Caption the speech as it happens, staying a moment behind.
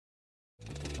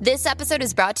This episode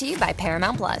is brought to you by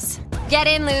Paramount Plus. Get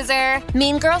in, loser!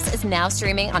 Mean Girls is now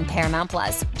streaming on Paramount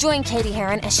Plus. Join Katie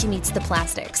Heron as she meets the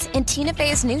plastics in Tina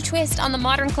Fey's new twist on the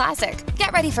modern classic.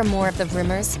 Get ready for more of the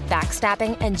rumors,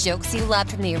 backstabbing, and jokes you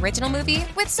loved from the original movie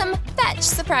with some fetch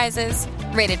surprises.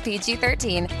 Rated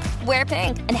PG-13. Wear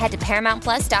pink and head to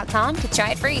ParamountPlus.com to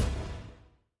try it free.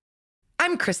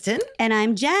 I'm Kristen. And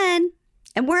I'm Jen.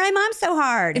 And we're I Mom So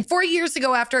Hard. And 4 years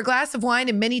ago, after a glass of wine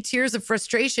and many tears of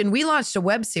frustration, we launched a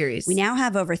web series. We now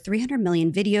have over 300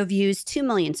 million video views, 2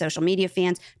 million social media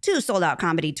fans, 2 sold-out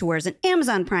comedy tours, an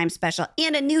Amazon Prime special,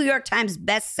 and a New York Times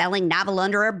best-selling novel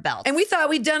under our belt. And we thought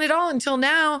we'd done it all until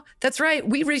now. That's right.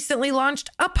 We recently launched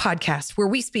a podcast where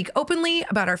we speak openly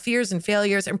about our fears and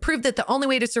failures and prove that the only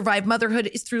way to survive motherhood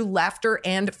is through laughter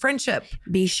and friendship.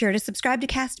 Be sure to subscribe to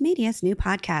Cast Media's new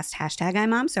podcast, hashtag I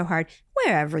Mom So Hard,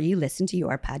 wherever you listen to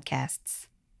your podcasts.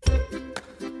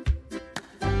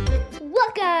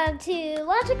 Welcome to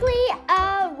Logically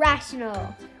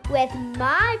Irrational with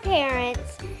my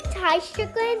parents, Ty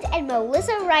Strickland and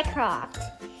Melissa Rycroft.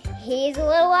 He's a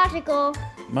little logical.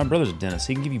 My brother's a dentist.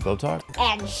 He can give you Botox.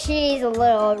 And she's a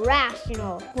little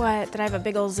irrational. What? Did I have a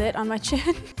big old zit on my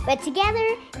chin? But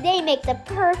together, they make the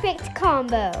perfect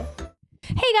combo.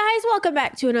 Hey guys, welcome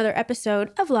back to another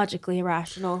episode of Logically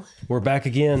Irrational. We're back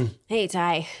again. Hey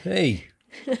Ty. Hey,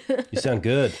 you sound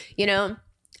good. You know,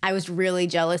 I was really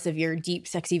jealous of your deep,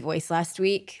 sexy voice last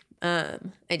week. I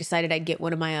decided I'd get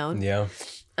one of my own. Yeah.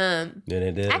 And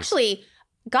it is. Actually,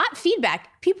 got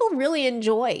feedback. People really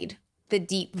enjoyed the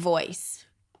deep voice,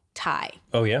 Ty.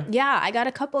 Oh, yeah? Yeah, I got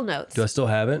a couple notes. Do I still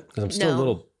have it? Because I'm still a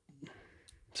little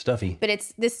stuffy. But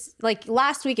it's this, like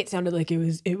last week it sounded like it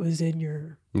was in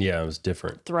your Yeah, it was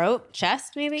different. throat,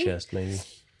 chest maybe? Chest, maybe.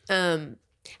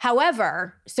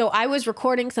 However, so I was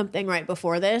recording something right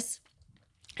before this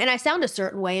and I sound a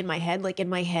certain way in my head. Like in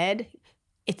my head,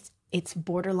 it's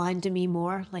borderline Demi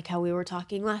Moore, like how we were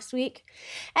talking last week.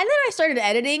 And then I started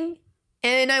editing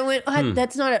and I went,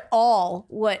 that's not at all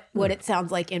what it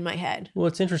sounds like in my head. Well,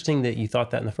 it's interesting that you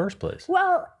thought that in the first place.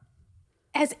 Well,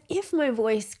 as if my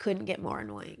voice couldn't get more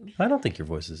annoying. I don't think your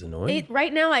voice is annoying.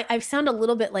 Right now, I sound a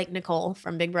little bit like Nicole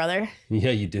from Big Brother.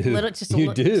 Yeah, you do. Just a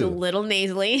little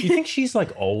nasally. You think she's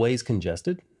like always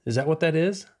congested? Is that what that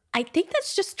is? I think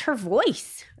that's just her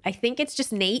voice. I think it's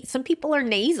just some people are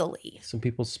nasally. Some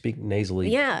people speak nasally.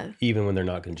 Yeah. Even when they're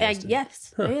not congested.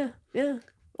 Yes. Huh. Yeah.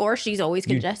 Or she's always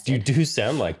congested. You do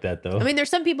sound like that, though. I mean,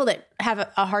 there's some people that have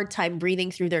a hard time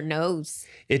breathing through their nose.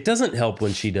 It doesn't help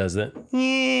when she does that.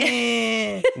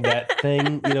 That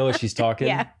thing, as she's talking.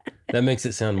 Yeah. That makes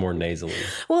it sound more nasally.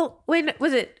 Well, when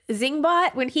was it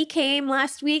Zingbot when he came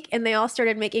last week and they all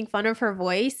started making fun of her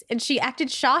voice and she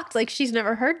acted shocked like she's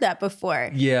never heard that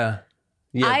before. Yeah.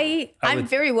 I'm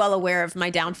very well aware of my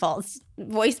downfalls,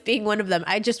 voice being one of them.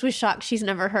 I just was shocked she's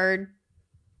never heard.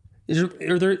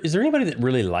 Is there anybody that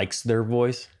really likes their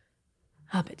voice?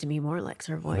 I bet Demi Moore likes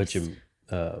her voice. I bet you,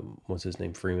 what's his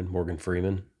name? Morgan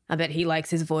Freeman. I bet he likes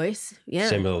his voice. Yeah.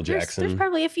 Samuel L. Jackson. There's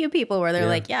probably a few people where they're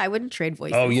like, yeah, I wouldn't trade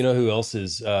voices. Oh, you know who else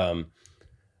is?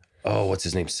 What's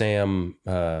his name? Sam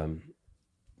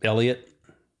Elliott.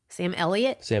 Sam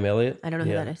Elliott? Sam Elliott. I don't know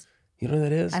who that is. You know who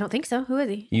that is? I don't think so. Who is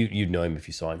he? You'd know him if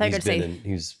you saw him.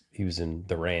 He was in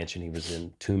The Ranch and he was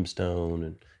in Tombstone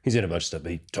and he's in a bunch of stuff,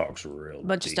 but he talks real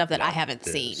bunch of stuff that I haven't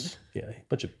seen. Yeah, a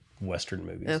bunch of Western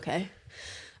movies. Okay.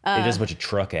 He does a bunch of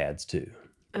truck ads too.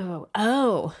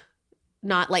 Oh.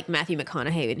 Not like Matthew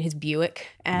McConaughey in his Buick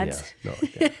ads. Yeah, not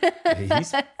like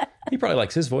that. He probably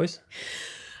likes his voice.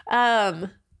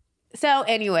 So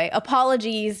anyway,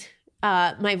 apologies.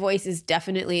 My voice is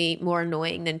definitely more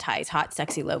annoying than Ty's hot,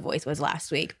 sexy, low voice was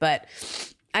last week. But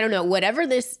I don't know. Whatever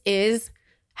this is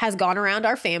has gone around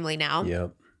our family now.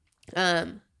 Yep.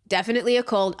 Definitely a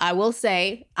cold. I will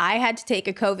say I had to take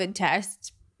a COVID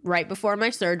test right before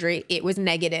my surgery. It was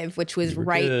negative, which was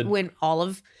right when all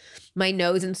of my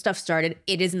nose and stuff started.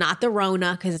 It is not the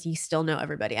Rona because you still know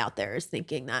everybody out there is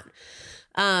thinking that.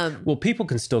 Well, people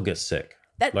can still get sick.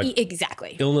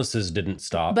 Exactly. Illnesses didn't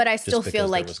stop. But I still feel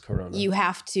like you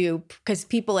have to, because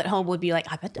people at home would be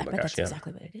like, I bet that's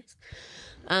exactly what it is.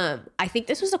 I think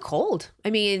this was a cold. I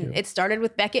mean, It started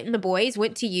with Beckett and the boys,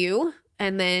 went to you,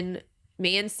 and then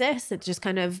me and sis. It just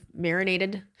kind of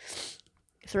marinated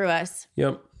through us.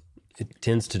 Yep. It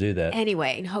tends to do that.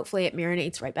 Anyway, and hopefully it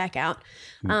marinates right back out.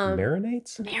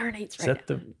 Marinates? Marinates right Is that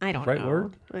the right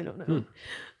word? I don't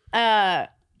know.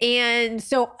 And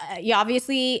so,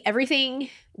 obviously, everything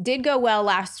did go well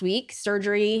last week.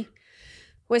 Surgery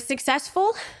was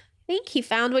successful. I think he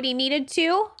found what he needed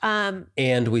to.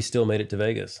 And we still made it to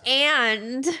Vegas.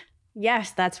 And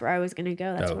yes, that's where I was going to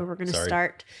go. That's where we're going to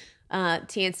start.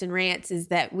 Tants and Rants is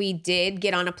that we did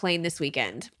get on a plane this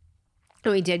weekend.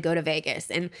 And we did go to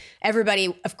Vegas. And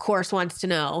everybody, of course, wants to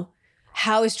know,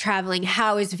 how is traveling?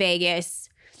 How is Vegas?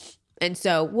 And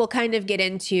so we'll kind of get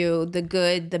into the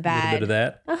good, the bad. A little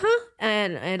bit of that.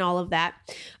 And all of that.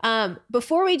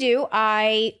 Before we do,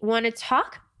 I want to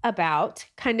talk about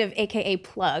kind of AKA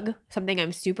plug, something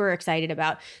I'm super excited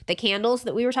about. The candles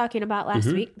that we were talking about last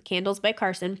week, Candles by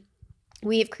Carson.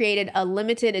 We have created a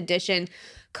limited edition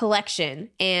collection,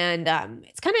 and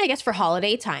it's kind of, I guess, for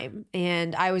holiday time.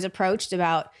 And I was approached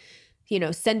about,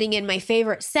 sending in my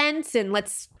favorite scents and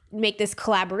let's make this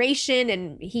collaboration.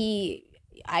 And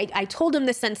I told him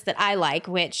the scents that I like,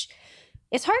 which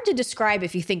it's hard to describe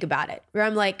if you think about it, where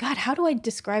I'm like, God, how do I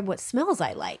describe what smells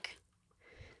I like?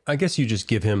 I guess you just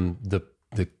give him the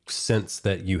scents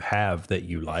that you have that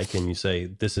you like, and you say,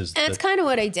 this is... And that's kind of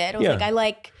what I did. I was like, I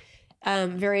like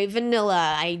very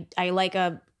vanilla. I like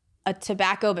a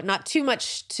tobacco, but not too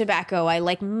much tobacco. I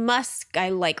like musk. I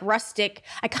like rustic.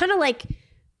 I kind of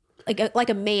like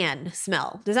a man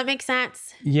smell. Does that make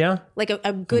sense? Yeah. Like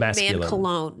a good Masculine. man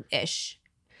cologne-ish.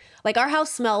 Like our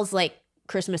house smells like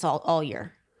Christmas all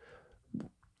year.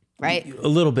 Right? A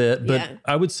little bit, but Yeah.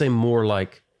 I would say more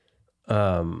like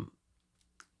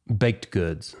baked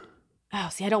goods. Oh,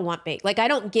 see, I don't want baked. Like I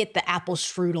don't get the apple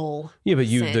strudel. Yeah, but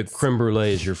the scents. creme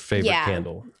brulee is your favorite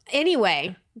candle.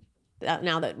 Anyway,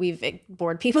 now that we've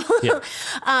bored people, Yeah.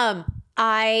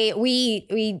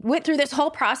 we went through this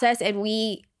whole process and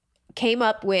we came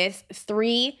up with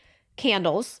 3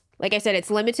 candles. Like I said, it's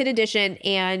limited edition,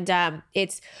 and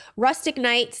it's Rustic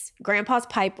Nights, Grandpa's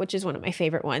Pipe, which is one of my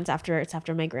favorite ones after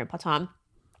my Grandpa Tom,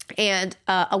 and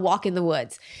A Walk in the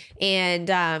Woods.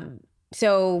 And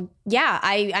so yeah,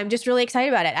 I'm just really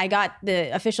excited about it. I got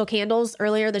the official candles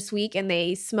earlier this week and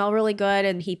they smell really good,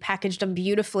 and he packaged them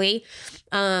beautifully.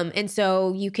 And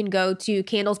so you can go to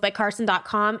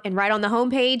candlesbycarson.com, and right on the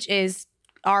homepage is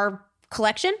our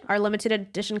collection, our limited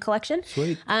edition collection.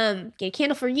 Sweet. Get a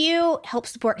candle for you, help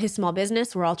support his small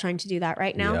business. We're all trying to do that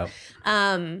right now.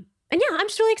 Yeah. And yeah, I'm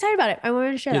just really excited about it. I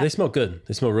wanted to share Yeah, that. they smell good.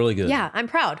 They smell really good. Yeah, I'm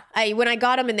proud. When I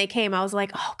got them and they came, I was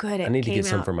like, oh, good. I need to get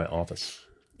some for my office.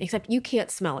 Except you can't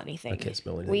smell anything. I can't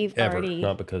smell anything. We've ever. already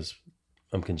Not because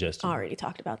I'm congested. already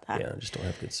talked about that. Yeah, I just don't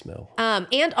have good smell.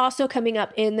 And also coming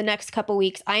up in the next couple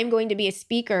weeks, I'm going to be a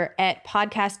speaker at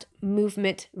Podcast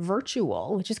Movement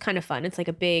Virtual, which is kind of fun. It's like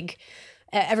a big,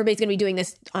 everybody's going to be doing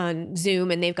this on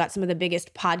Zoom, and they've got some of the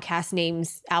biggest podcast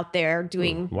names out there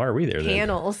doing Why are we there then?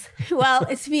 panels. Well,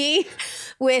 it's me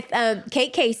with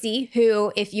Kate Casey,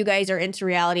 who, if you guys are into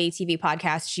reality TV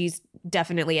podcasts, she's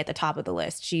definitely at the top of the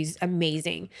list. She's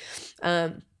amazing.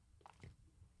 Why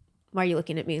are you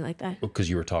looking at me like that? Because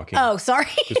you were talking. Oh, sorry.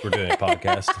 Because we're doing a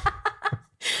podcast.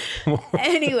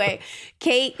 Anyway,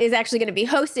 Kate is actually going to be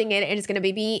hosting it, and it's going to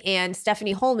be me and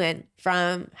Stephanie Holman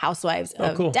from Housewives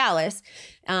of cool. Dallas.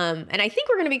 And I think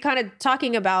we're going to be kind of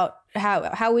talking about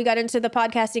how we got into the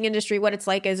podcasting industry, what it's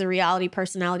like as a reality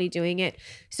personality doing it.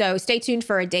 So stay tuned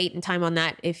for a date and time on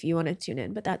that if you want to tune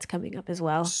in, but that's coming up as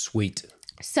well. Sweet.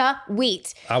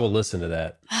 Sweet. I will listen to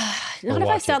that. Not if I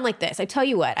watch sound it. like this. I tell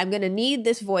you what, I'm going to need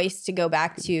this voice to go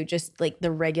back to just like the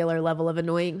regular level of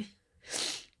annoying.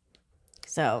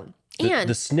 So, and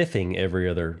The sniffing every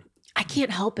other, I can't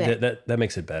help it. that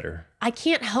makes it better. I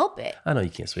can't help it. I know you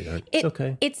can't, sweetheart. It's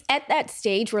okay. It's at that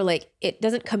stage where like it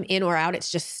doesn't come in or out.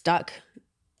 It's just stuck.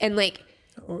 And like,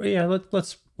 Yeah,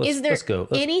 let's is there go.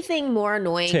 anything more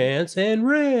annoying? Chance and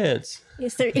Rants.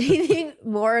 Is there anything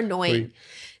more annoying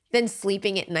than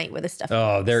sleeping at night with a stuffed Oh,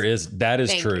 animal? there is. That is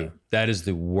Thank true. you. That is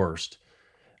the worst.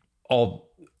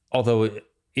 Although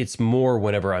it's more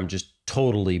whenever I'm just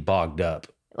totally bogged up.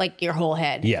 Like your whole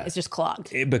head Yeah. is just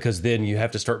clogged. Because then you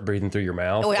have to start breathing through your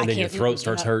mouth, Oh, I and then your can't throat do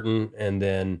starts that. hurting, and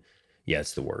then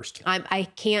it's the worst. I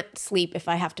can't sleep if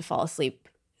I have to fall asleep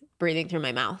breathing through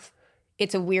my mouth.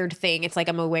 It's a weird thing. It's like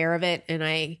I'm aware of it and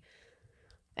I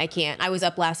can't. I was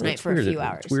up last night It's for a weird few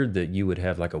that- hours. It's weird that you would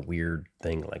have like a weird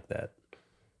thing like that.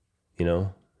 You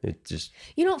know, it just.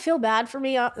 You don't feel bad for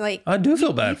me? Like I do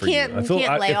feel bad for you. can't- I feel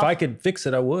can't lay if off I could fix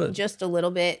it, I would. just a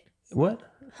little bit. What?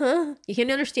 Huh? You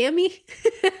can understand me?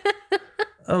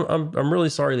 I'm really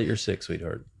sorry that you're sick,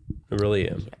 sweetheart. I really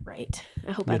am. Right.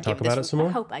 I hope You I talk give about this, it some more?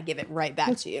 I hope I give it right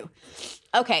back to you.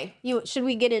 Okay. Should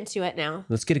we get into it now?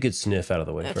 Let's get a good sniff out of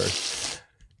the way first.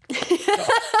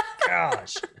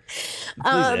 Gosh.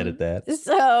 Please edit that.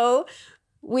 So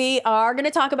we are going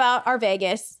to talk about our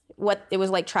Vegas, what it was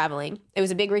like traveling. It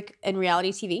was a big week in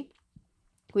reality TV.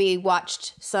 We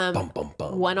watched some Bum, bum,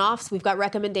 bum. one-offs. We've got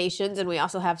recommendations, and we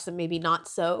also have some maybe not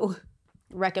so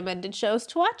recommended shows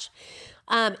to watch.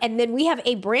 And then we have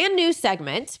a brand new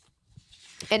segment,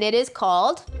 and it is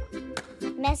called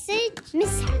Message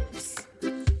mishaps.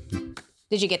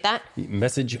 Did you get that?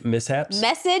 Message mishaps?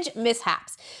 Message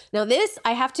mishaps. Now this,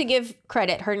 I have to give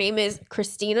credit. Her name is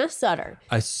Christina Sutter.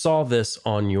 I saw this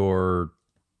on your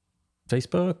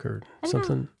Facebook or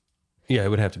something. Yeah, it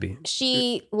would have to be.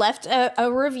 She left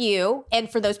a review.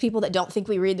 And for those people that don't think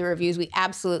we read the reviews, we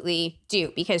absolutely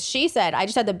do. Because she said, I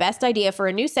just had the best idea for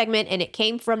a new segment, and it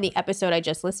came from the episode I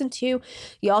just listened to.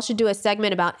 Y'all should do a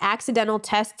segment about accidental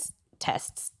texts,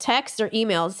 or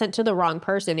emails sent to the wrong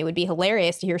person. It would be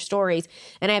hilarious to hear stories.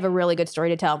 And I have a really good story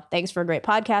to tell. Thanks for a great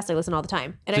podcast. I listen all the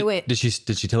time. And I went. Did she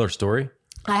tell her story?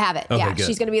 I have it. Okay, yeah. good.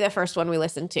 She's going to be the first one we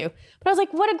listen to. But I was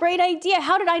like, what a great idea.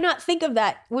 How did I not think of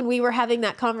that when we were having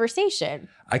that conversation?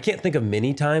 I can't think of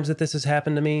many times that this has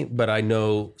happened to me, but I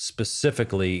know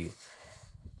specifically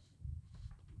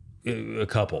a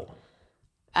couple.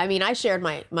 I mean, I shared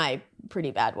my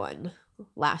pretty bad one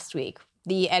last week.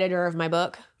 The editor of my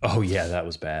book. Oh yeah, that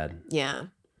was bad. Yeah.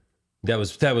 That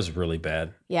was really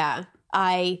bad. Yeah.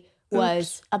 I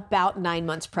was about 9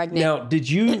 months pregnant. Now, did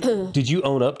you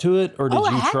own up to it, or did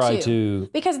you try to?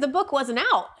 Because the book wasn't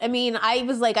out. I mean, I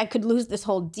was like, I could lose this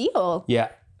whole deal. Yeah.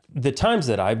 The times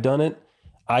that I've done it,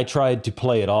 I tried to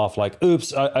play it off like,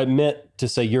 oops, I meant to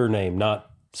say your name, not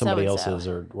somebody else's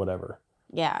or whatever.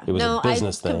 Yeah. It was a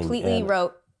business thing. I completely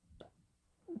wrote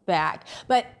back.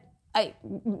 But I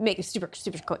make it super,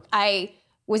 super quick. I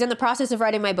was in the process of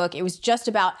writing my book. It was just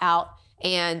about out.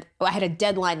 And I had a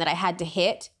deadline that I had to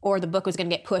hit, or the book was going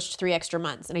to get pushed 3 extra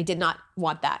months. And I did not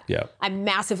want that. Yeah. I'm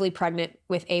massively pregnant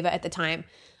with Ava at the time.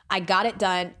 I got it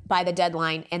done by the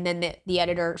deadline. And then the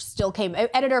editor still came. I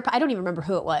don't even remember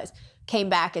who it was, came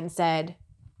back and said,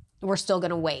 we're still going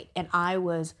to wait. And I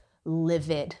was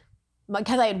livid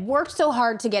because I had worked so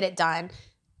hard to get it done.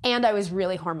 And I was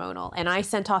really hormonal. And I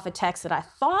sent off a text that I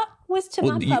thought was to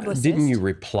my publicist. Didn't you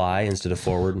reply instead of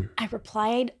forward? I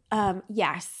replied,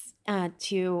 yes.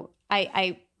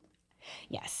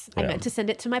 Yes, I meant to send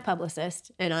it to my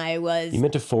publicist, and I was. You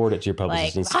meant to forward it to your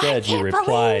publicist. Like, Instead, you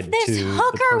replied to this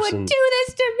hooker would do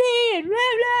this to me, and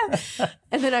blah, blah.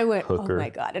 And then I went, Hooker. oh my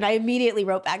God. And I immediately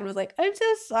wrote back and was like, I'm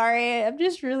so sorry. I'm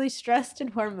just really stressed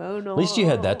and hormonal. At least you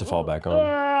had that to fall back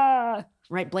on.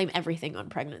 Right, blame everything on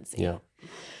pregnancy. Yeah.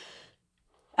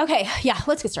 Okay, yeah,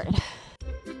 let's get started.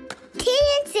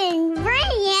 Kids and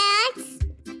rants.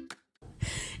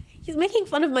 He's making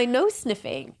fun of my nose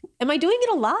sniffing. Am I doing it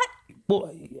a lot?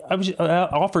 Well, I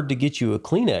offered to get you a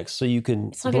Kleenex so you can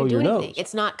It's not blow going to your do nose. anything.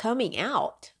 It's not coming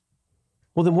out.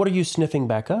 Well, then what are you sniffing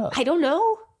back up? I don't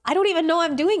know. I don't even know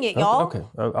I'm doing it, y'all. Okay,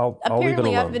 I'll leave it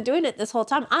Apparently, alone. I've been doing it this whole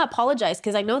time. I apologize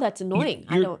because I know that's annoying.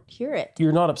 I don't hear it.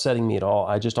 You're not upsetting me at all.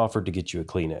 I just offered to get you a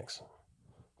Kleenex.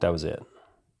 That was it.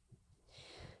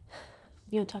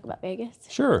 You want to talk about Vegas?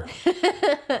 Sure.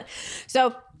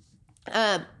 So,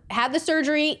 had the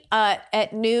surgery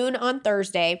at noon on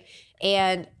Thursday,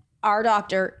 and our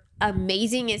doctor,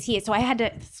 amazing as he is, so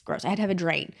it's gross. I had to have a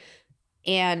drain,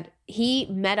 and he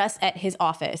met us at his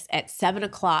office at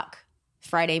 7:00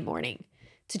 Friday morning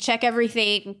to check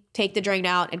everything, take the drain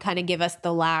out, and kind of give us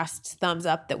the last thumbs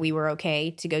up that we were okay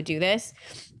to go do this.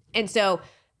 And so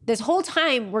this whole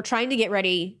time we're trying to get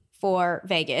ready for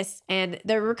Vegas, and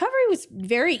the recovery was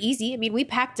very easy. I mean, we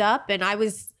packed up, and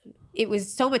it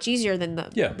was so much easier than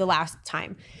the last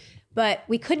time. But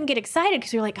we couldn't get excited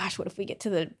because we were like, gosh, what if we get to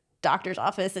the doctor's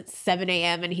office at 7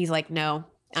 a.m. and he's like, no,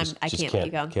 I can't let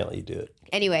you go. Can't let you do it.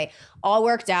 Anyway, all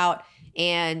worked out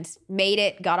and made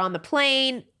it, got on the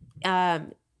plane,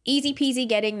 easy peasy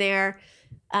getting there.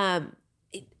 Everybody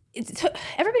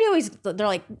always, they're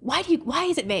like, why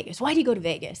is it Vegas? Why do you go to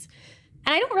Vegas?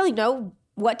 And I don't really know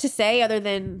what to say other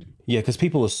than. Yeah, because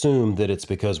people assume that it's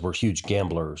because we're huge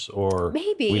gamblers, or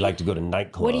maybe we like to go to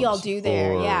nightclubs. What do y'all do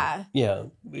there? Yeah. Yeah.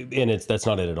 And that's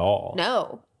not it at all.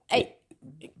 No.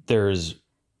 There's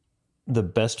the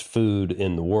best food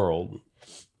in the world.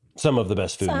 Some of the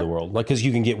best food in the world. Like, because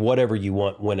you can get whatever you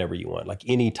want, whenever you want. Like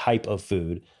any type of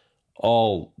food.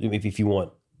 If you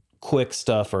want quick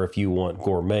stuff, or if you want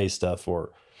gourmet stuff,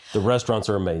 or the restaurants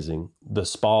are amazing. The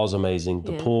spa is amazing.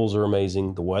 The pools are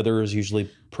amazing. The weather is usually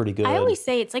pretty good. I always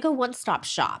say it's like a one-stop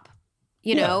shop.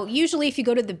 You know, usually if you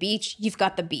go to the beach, you've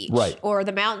got the beach. Right. Or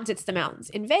the mountains, it's the mountains.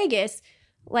 In Vegas,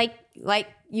 like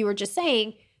you were just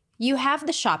saying, you have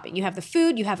the shopping, you have the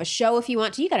food, you have a show if you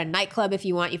want to, you got a nightclub if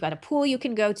you want, you've got a pool you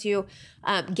can go to,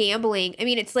 gambling. I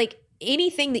mean, it's like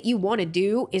anything that you want to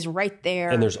do is right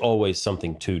there. And there's always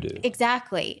something to do.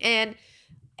 Exactly. And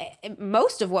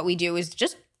most of what we do is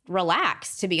just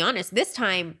relax, to be honest. This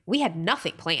time, we had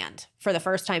nothing planned for the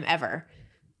first time ever.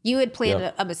 You had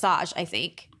planned a massage, I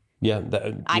think. Yeah.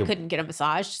 I couldn't get a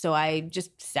massage, so I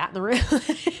just sat in the room.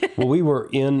 Well, we were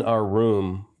in our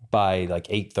room by like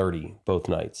 8:30 both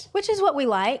nights. Which is what we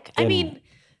like. I And mean,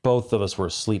 both of us were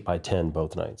asleep by 10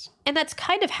 both nights. and that's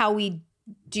kind of how we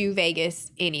do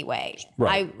Vegas anyway.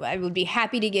 Right. I would be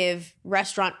happy to give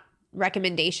restaurant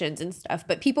recommendations and stuff,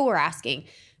 but people were asking,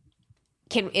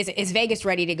 is Vegas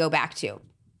ready to go back to?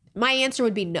 My answer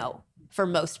would be no for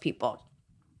most people.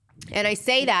 And I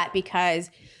say that because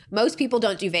most people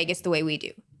don't do Vegas the way we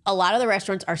do. A lot of the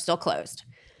restaurants are still closed.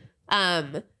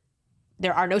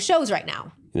 There are no shows right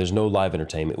now. There's no live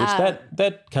entertainment, which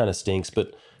that kind of stinks,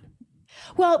 but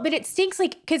Well, but it stinks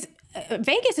because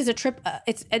Vegas is a trip.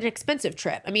 It's an expensive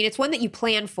trip. I mean, it's one that you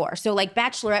plan for. So like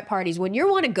bachelorette parties, when you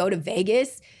want to go to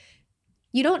Vegas,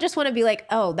 you don't just want to be like,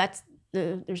 oh,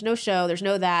 there's no show. There's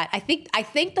no that. I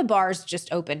think the bars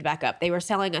just opened back up. They were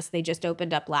telling us they just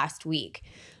opened up last week.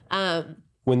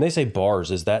 when they say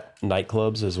bars, is that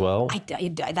nightclubs as well? I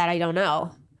don't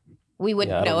know. We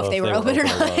wouldn't Yeah, I don't know if they were open or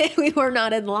not. We were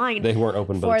not in line. They weren't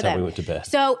open by the time we went to bed.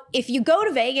 So if you go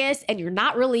to Vegas and you're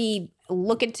not really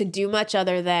looking to do much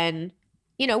other than,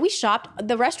 we shopped.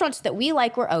 The restaurants that we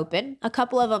like were open. A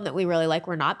couple of them that we really like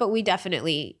were not, but we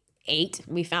definitely ate.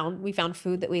 We found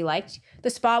food that we liked. The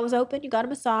spa was open. You got a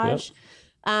massage.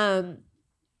 Yep.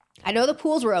 I know the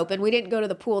pools were open. We didn't go to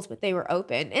the pools, but they were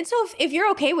open. And so if you're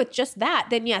okay with just that,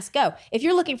 then yes, go. If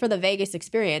you're looking for the Vegas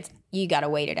experience, you got to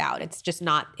wait it out. It's just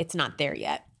not there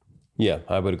yet. Yeah,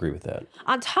 I would agree with that.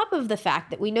 On top of the fact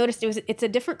that we noticed it's a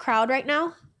different crowd right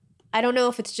now. I don't know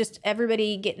if it's just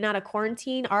everybody getting out of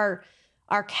quarantine. Our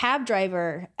cab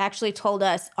driver actually told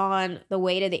us on the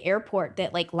way to the airport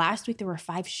that like last week there were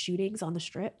 5 shootings on the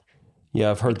Strip. Yeah,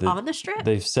 I've heard that on the Strip.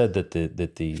 They've said that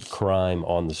the crime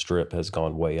on the Strip has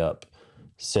gone way up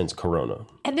since Corona.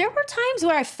 And there were times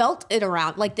where I felt it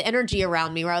around, like the energy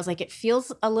around me, where I was like, it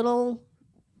feels a little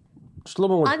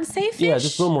more unsafe. Yeah,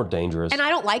 just a little more dangerous. And I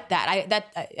don't like that.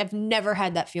 I've never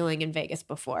had that feeling in Vegas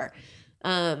before.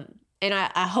 And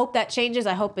I hope that changes.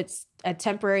 I hope it's a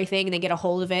temporary thing and they get a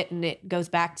hold of it and it goes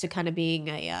back to kind of being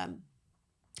I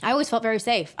always felt very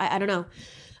safe. I don't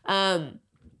know.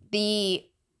 The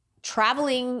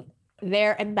traveling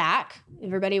there and back,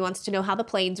 everybody wants to know how the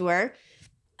planes were.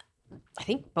 I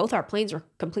think both our planes were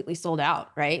completely sold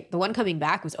out, right? The one coming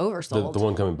back was oversold. The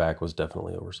one coming back was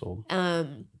definitely oversold.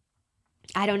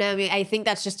 I don't know. I mean, I think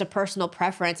that's just a personal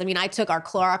preference. I mean, I took our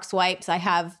Clorox wipes. I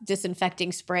have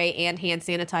disinfecting spray and hand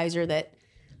sanitizer that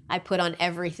I put on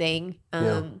everything.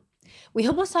 We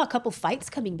almost saw a couple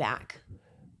fights coming back.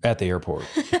 At the airport.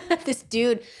 This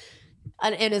dude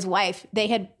and his wife, they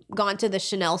had gone to the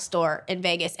Chanel store in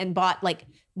Vegas and bought like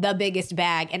the biggest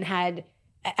bag and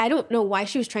I don't know why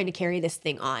she was trying to carry this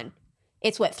thing on.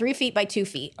 It's 3 feet by 2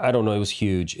 feet. I don't know. It was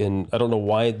huge. And I don't know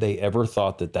why they ever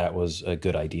thought that was a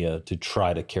good idea to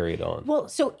try to carry it on. Well,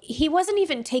 so he wasn't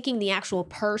even taking the actual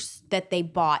purse that they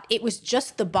bought. It was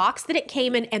just the box that it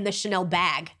came in and the Chanel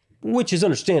bag. Which is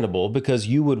understandable because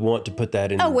you would want to put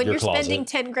that in your closet. Oh, when you're spending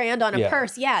 $10,000 on a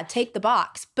purse, yeah, take the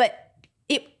box. But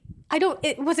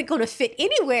it wasn't going to fit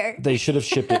anywhere. They should have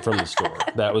shipped it from the store.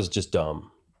 That was just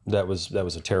dumb. That was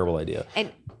a terrible idea.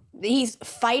 And he's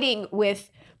fighting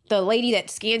with the lady that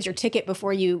scans your ticket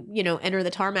before you enter the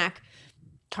tarmac.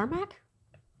 Tarmac?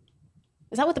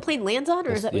 Is that what the plane lands on,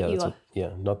 or is that what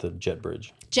you? Not the jet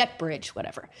bridge. Jet bridge,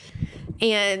 whatever.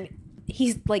 And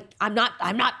he's like, I'm not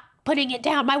putting it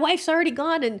down. My wife's already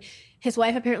gone, and his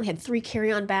wife apparently had 3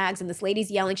 carry-on bags, and this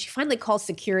lady's yelling. She finally calls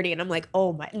security, and I'm like,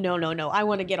 oh my, no, I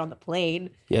want to get on the plane.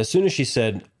 Yeah, as soon as she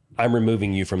said, "I'm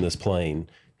removing you from this plane,"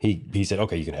 he said,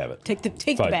 "Okay, you can have it. Take the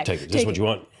Fine, bag. Take it. Is this what you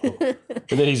want?"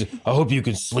 And then I hope you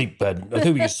can sleep bed. I hope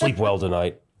you can sleep well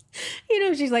tonight.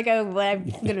 She's like, oh, well, I'm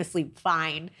going to sleep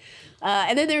fine.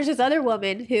 And then there's this other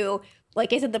woman who,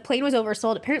 like I said, the plane was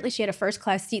oversold. Apparently she had a first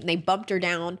class seat and they bumped her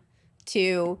down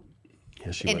to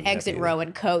an exit row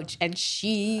and coach. And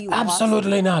she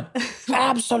Absolutely not.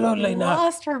 Absolutely not.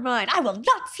 Lost her mind. I will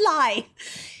not fly.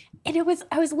 And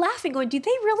I was laughing going, do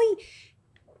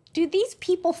these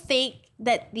people think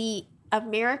that the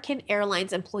American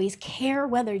Airlines employees care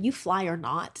whether you fly or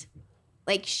not?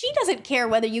 Like, she doesn't care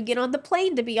whether you get on the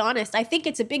plane, to be honest. I think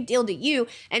it's a big deal to you.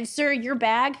 And sir, your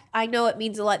bag, I know it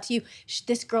means a lot to you.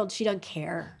 This girl, she doesn't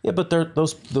care. Yeah, but they're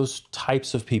those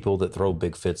types of people that throw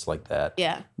big fits like that.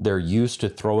 Yeah. They're used to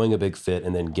throwing a big fit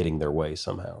and then getting their way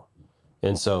somehow.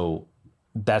 And so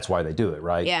that's why they do it,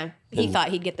 right? Yeah. He thought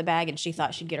he'd get the bag and she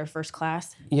thought she'd get her first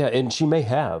class. Yeah, and she may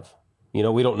have. We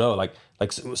don't know. Like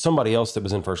somebody else that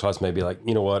was in first class may be like,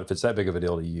 you know what? If it's that big of a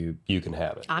deal to you, you can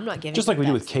have it. I'm not giving. Just like we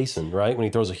do with Kaysen, right? When he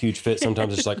throws a huge fit,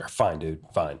 sometimes it's like, fine, dude,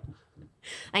 fine.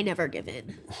 I never give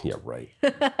in. Yeah, right.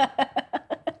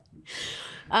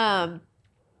 But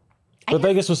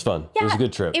Vegas was fun. Yeah, it was a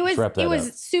good trip. It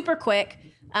was super quick.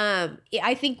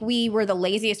 I think we were the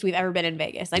laziest we've ever been in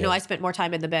Vegas. I know I spent more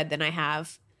time in the bed than I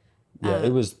have. Yeah,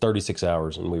 it was 36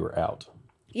 hours and we were out.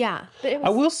 Yeah. But it was, I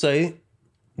will say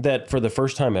that for the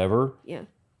first time ever,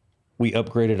 we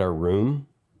upgraded our room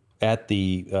at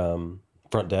the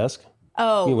front desk.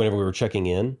 Oh. Whenever we were checking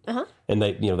in. And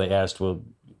they asked, well,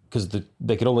 because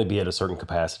they could only be at a certain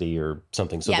capacity or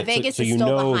something. So Vegas so is you still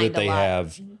know behind that they a lot.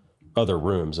 have other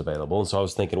rooms available. And so I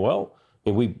was thinking, well,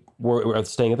 I mean, we're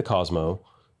staying at the Cosmo,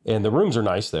 and the rooms are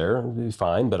nice there, it'll be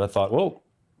fine. But I thought, well,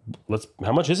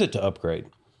 how much is it to upgrade?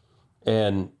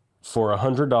 And for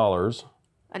 $100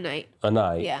 a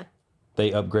night. Yeah,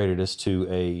 they upgraded us to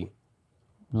a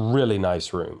really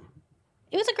nice room.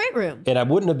 It was a great room. And I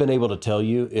wouldn't have been able to tell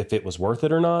you if it was worth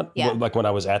it or not, Yeah. like when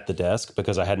I was at the desk,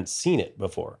 because I hadn't seen it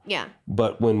before. Yeah.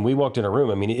 But when we walked in a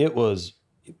room, I mean,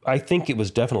 I think it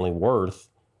was definitely worth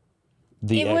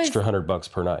the extra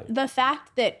 $100 per night. The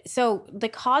fact that, so the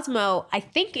Cosmo, I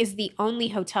think, is the only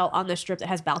hotel on the Strip that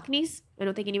has balconies. I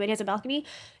don't think anybody has a balcony.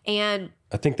 And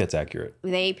I think that's accurate.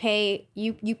 they pay,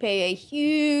 you pay a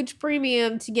huge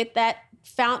premium to get that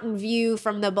fountain view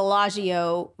from the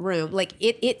Bellagio room. Like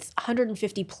it's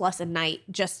 $150 plus a night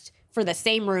just for the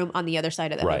same room on the other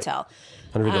side of the hotel.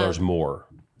 $100 more.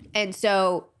 And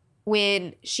so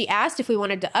when she asked if we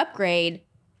wanted to upgrade,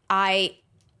 I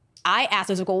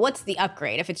asked, I was like, well, what's the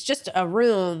upgrade? If it's just a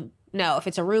room, no. If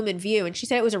it's a room and view. And she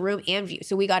said it was a room and view.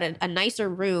 So we got a nicer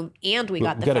room and we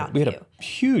got the fountain we had view. a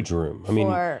huge room. I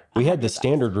mean, we had the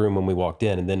standard room when we walked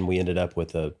in, and then we ended up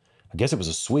with I guess it was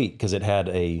a suite, because it had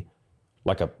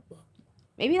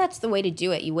Maybe that's the way to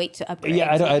do it. You wait to upgrade.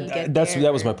 Yeah,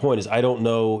 that was my my point. Is I don't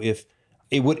know if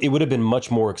it would have been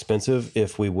much more expensive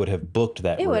if we would have booked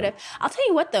that room. It would have. I'll tell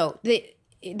you what, though,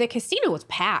 the casino was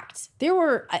packed. There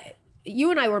were, you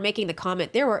and I were making the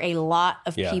comment, there were a lot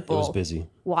of people. It was busy.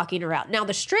 Walking around. Now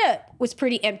the Strip was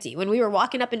pretty empty. When we were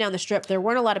walking up and down the Strip, there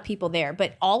weren't a lot of people there,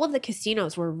 but all of the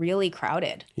casinos were really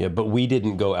crowded. Yeah, but we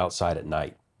didn't go outside at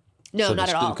night. No, not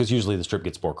at all. Because usually the Strip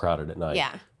gets more crowded at night.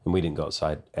 Yeah. And we didn't go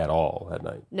outside at all at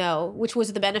night. No, which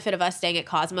was the benefit of us staying at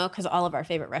Cosmo, because all of our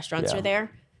favorite restaurants are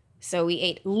there. So we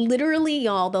ate literally,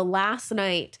 y'all, the last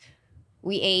night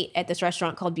we ate at this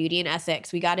restaurant called Beauty in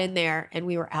Essex. We got in there and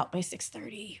we were out by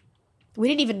 6:30. We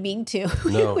didn't even mean to.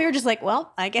 No. We were just like,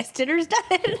 well, I guess dinner's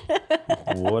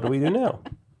done. What do we do now?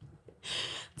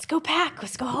 Let's go pack.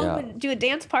 Let's go home and do a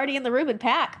dance party in the room and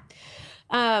pack.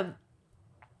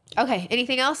 Okay,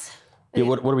 anything else? Yeah,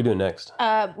 what are we doing next?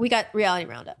 We got reality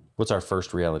roundup. What's our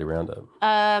first reality roundup?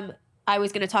 I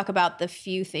was going to talk about the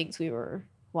few things we were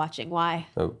watching. Why?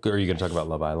 Oh, are you going to talk about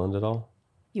Love Island at all?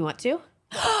 You want to?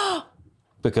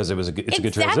 Because it's a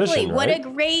good transition, Exactly. What right? a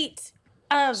great...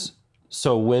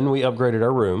 So when we upgraded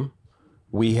our room,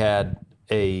 we had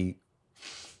a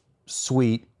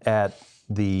suite at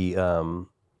the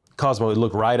Cosmo. It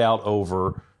looked right out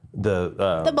over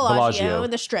the Bellagio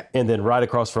and the Strip. And then right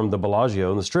across from the Bellagio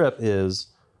and the Strip is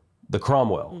the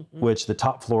Cromwell, which the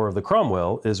top floor of the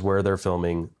Cromwell is where they're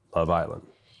filming Love Island.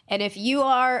 And if you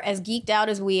are as geeked out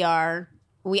as we are,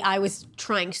 I was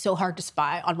trying so hard to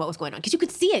spy on what was going on, because you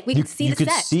could see it. We could see the set. You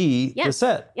could see the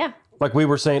set. Yeah. Like we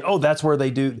were saying, oh, that's where they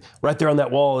do. Right there on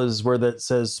that wall is where that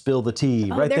says "Spill the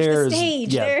tea." Oh, right there's there the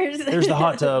stage. there's the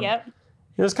hot tub. Yep.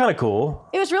 It was kind of cool.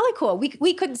 It was really cool.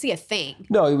 We couldn't see a thing.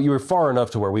 No, you were far enough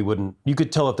to where we wouldn't. You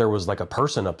could tell if there was like a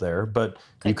person up there, but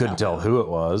you couldn't tell who it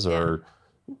was, or.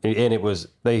 And it was,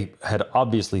 they had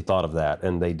obviously thought of that,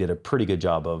 and they did a pretty good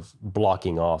job of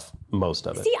blocking off most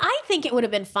of it. See, I think it would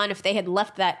have been fun if they had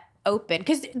left that open,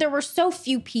 because there were so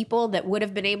few people that would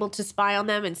have been able to spy on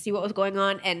them and see what was going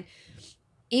on. And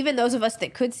even those of us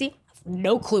that could see,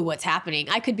 no clue what's happening.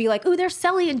 I could be like, oh, there's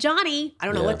Sully and Johnny. I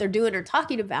don't know what they're doing or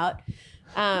talking about.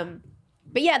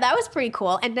 But yeah, that was pretty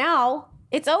cool. And now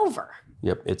it's over.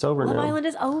 Yep, it's over now. Love Island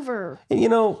is over. And,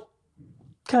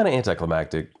 kind of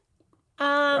anticlimactic.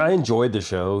 I enjoyed the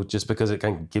show just because it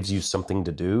kind of gives you something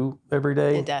to do every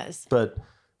day. It does. But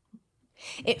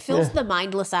it fills the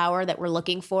mindless hour that we're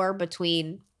looking for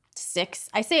between 6.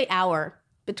 I say hour.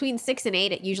 Between 6 and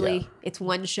 8, it's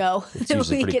one show it's that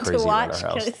usually we pretty get to crazy around watch.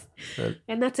 our house.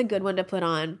 And that's a good one to put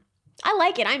on. I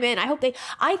like it. I'm in.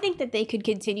 I think that they could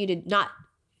continue to not,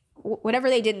 whatever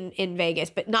they did in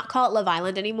Vegas, but not call it Love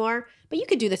Island anymore. But you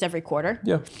could do this every quarter.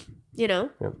 Yeah.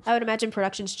 I would imagine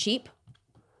production's cheap.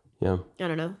 Yeah. I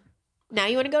don't know. Now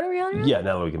you want to go to reality? Yeah,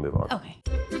 now we can move on. Okay.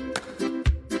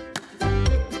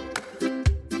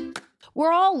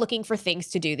 We're all looking for things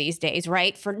to do these days,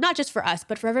 right? For not just for us,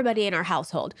 but for everybody in our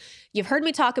household. You've heard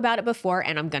me talk about it before,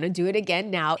 and I'm going to do it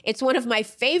again now. It's one of my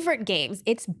favorite games.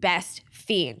 It's Best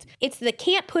Fiends. It's the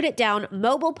can't put it down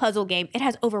mobile puzzle game. It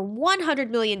has over 100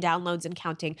 million downloads and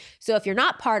counting. So if you're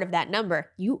not part of that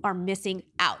number, you are missing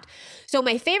out. So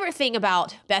my favorite thing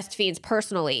about Best Fiends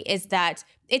personally is that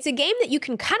it's a game that you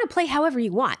can kind of play however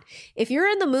you want. If you're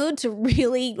in the mood to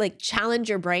really like challenge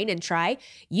your brain and try,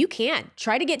 you can.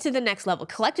 Try to get to the next level.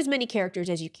 Collect as many characters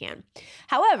as you can.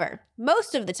 However,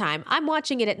 most of the time, I'm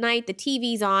watching it at night, the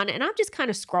TV's on, and I'm just kind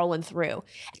of scrolling through.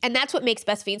 And that's what makes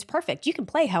Best Fiends perfect. You can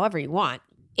play however you want.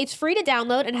 It's free to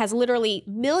download and has literally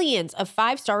millions of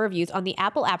 5-star reviews on the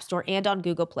Apple App Store and on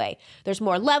Google Play. There's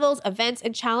more levels, events,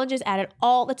 and challenges added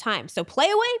all the time. So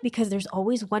play away because there's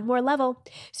always one more level.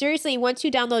 Seriously, once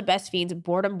you download Best Fiends,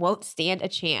 boredom won't stand a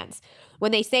chance.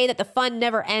 When they say that the fun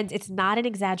never ends, it's not an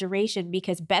exaggeration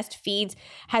because Best Fiends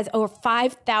has over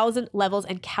 5,000 levels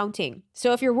and counting.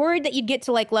 So if you're worried that you'd get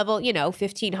to like level,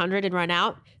 1,500 and run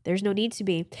out, there's no need to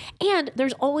be. And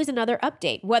there's always another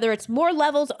update, whether it's more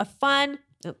levels of fun,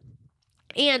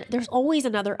 and there's always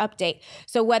another update.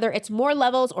 So whether it's more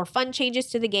levels or fun changes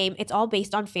to the game, it's all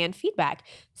based on fan feedback.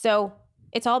 So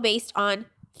it's all based on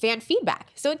fan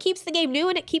feedback. So it keeps the game new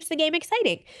and it keeps the game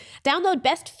exciting. Download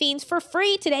Best Fiends for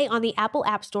free today on the Apple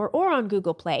App Store or on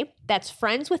Google Play. That's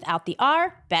friends without the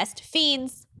R, Best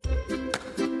Fiends.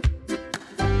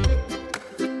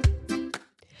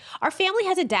 Our family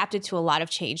has adapted to a lot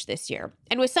of change this year,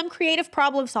 and with some creative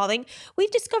problem solving, we've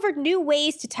discovered new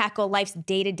ways to tackle life's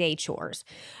day-to-day chores.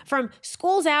 From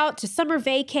school's out to summer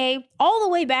vacay, all the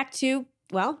way back to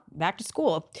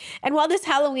school. And while this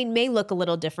Halloween may look a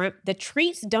little different, the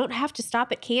treats don't have to stop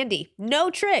at candy. No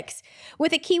tricks.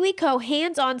 With a KiwiCo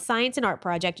hands-on science and art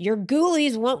project, your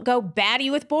ghoulies won't go batty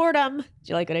with boredom. Do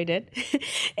you like what I did?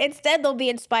 Instead, they'll be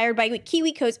inspired by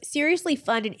KiwiCo's seriously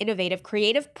fun and innovative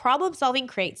creative problem-solving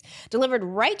crates delivered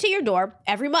right to your door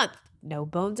every month. No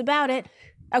bones about it.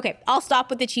 Okay, I'll stop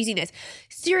with the cheesiness.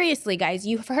 Seriously, guys,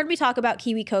 you've heard me talk about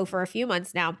KiwiCo for a few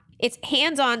months now. It's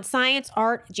hands-on science,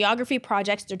 art, geography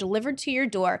projects. They're delivered to your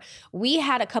door. We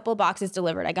had a couple boxes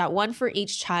delivered. I got one for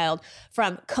each child,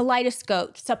 from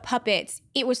kaleidoscopes to puppets.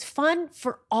 It was fun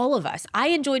for all of us. I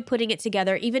enjoyed putting it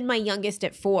together. Even my youngest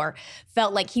at 4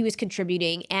 felt like he was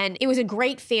contributing, and it was a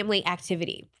great family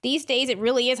activity. These days, it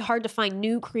really is hard to find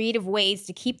new creative ways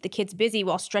to keep the kids busy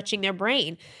while stretching their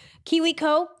brain.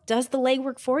 KiwiCo does the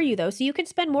legwork for you, though, so you can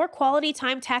spend more quality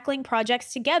time tackling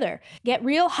projects together. Get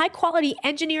real high-quality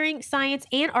engineering, science,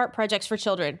 and art projects for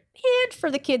children, and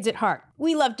for the kids at heart.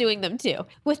 We love doing them, too.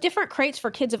 With different crates for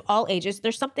kids of all ages,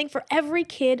 there's something for every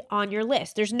kid on your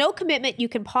list. There's no commitment. You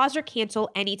can pause or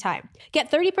cancel anytime. Get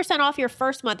 30% off your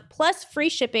first month plus free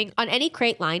shipping on any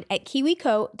crate line at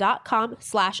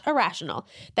kiwico.com/irrational.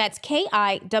 That's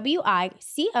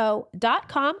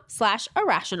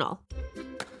KIWICO.com/irrational.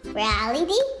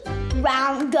 Reality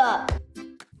Roundup.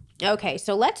 Okay,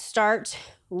 so let's start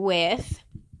with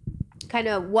kind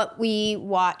of what we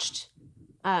watched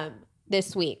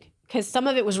this week, because some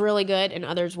of it was really good and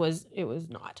others was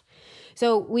not.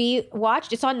 So we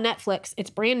watched, it's on Netflix, it's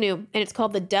brand new, and it's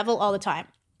called The Devil All the Time.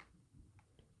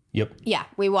 Yep. Yeah,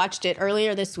 we watched it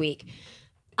earlier this week.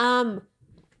 How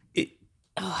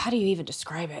do you even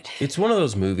describe it? It's one of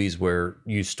those movies where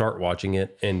you start watching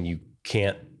it and you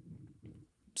can't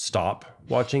stop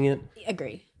watching it.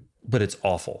 Agree. But it's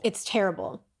awful. It's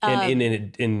terrible.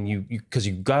 And you because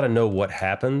you got to know what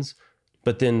happens,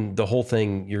 but then the whole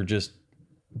thing, you're just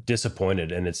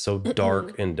disappointed, and it's so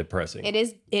dark and depressing. It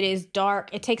is dark.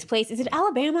 It takes place, is it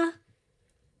Alabama?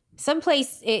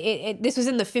 Someplace, this was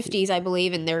in the 50s, I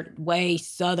believe, and they're way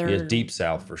southern. Yeah, deep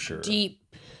south for sure. Deep.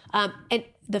 And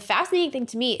the fascinating thing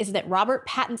to me is that Robert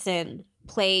Pattinson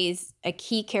plays a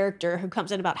key character who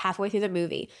comes in about halfway through the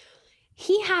movie.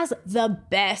 He has the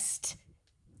best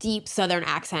deep southern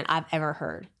accent I've ever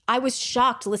heard. I was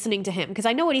shocked listening to him because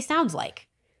I know what he sounds like.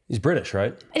 He's British,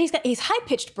 right? And he's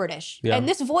high-pitched British. Yeah. And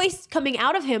this voice coming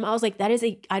out of him, I was like,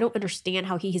 I don't understand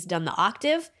how he has done the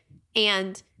octave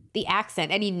and the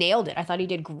accent. And he nailed it. I thought he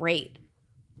did great.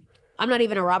 I'm not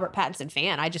even a Robert Pattinson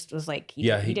fan. I just was like, he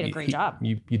did a great job.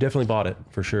 You definitely bought it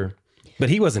for sure. But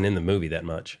he wasn't in the movie that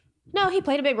much. No, he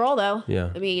played a big role though.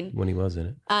 Yeah. I mean, when he was in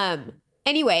it.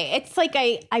 Anyway, it's like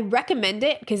I recommend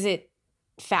it because it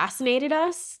fascinated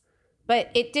us,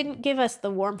 but it didn't give us the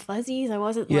warm fuzzies. I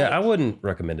wasn't Yeah, I wouldn't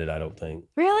recommend it, I don't think.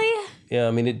 Really? Yeah,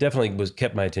 I mean, it definitely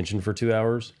kept my attention for 2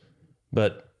 hours,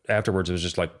 but afterwards it was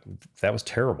just like, that was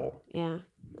terrible. Yeah.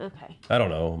 Okay. I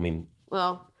don't know. I mean,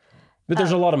 well, but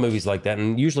there's a lot of movies like that,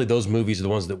 and usually those movies are the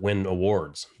ones that win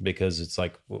awards because it's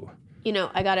like,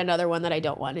 I got another one that I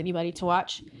don't want anybody to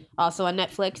watch. Also on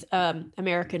Netflix,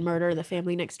 American Murder, The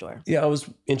Family Next Door. Yeah, I was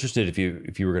interested if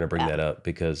you were going to bring that up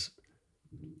because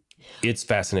it's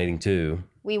fascinating too.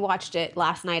 We watched it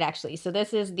last night, actually. So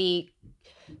this is the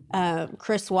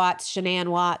Chris Watts, Shanann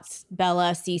Watts,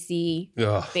 Bella, Cece,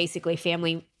 basically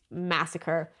family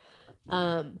massacre.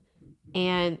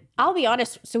 And I'll be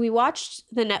honest. So we watched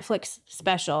the Netflix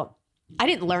special. I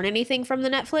didn't learn anything from the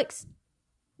Netflix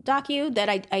docu that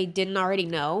I didn't already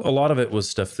know. A lot of it was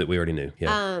stuff that we already knew.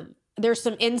 Yeah. There's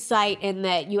some insight in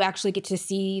that you actually get to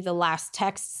see the last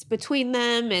texts between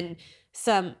them and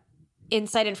some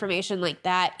inside information like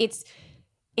that.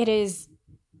 It is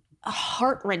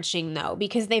heart-wrenching though,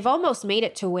 because they've almost made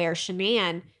it to where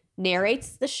Shanann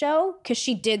narrates the show because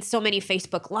she did so many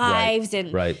Facebook Lives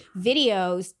and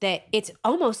videos that it's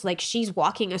almost like she's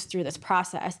walking us through this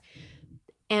process.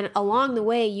 And along the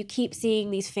way, you keep seeing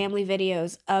these family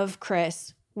videos of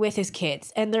Chris with his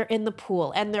kids, and they're in the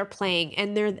pool, and they're playing,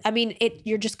 and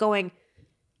you're just going,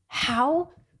 how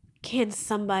can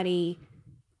somebody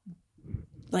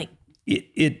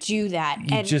do that?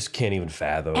 You just can't even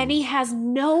fathom. And he has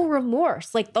no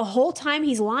remorse. Like the whole time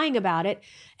he's lying about it.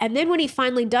 And then when he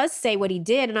finally does say what he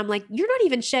did, and I'm like, you're not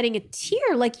even shedding a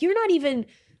tear. Like you're not even...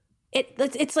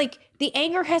 It's like the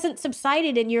anger hasn't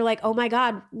subsided and you're like, oh my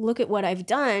God, look at what I've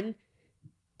done.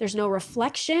 There's no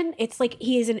reflection. It's like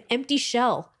he is an empty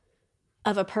shell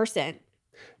of a person.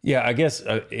 Yeah, I guess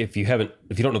if you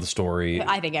don't know the story.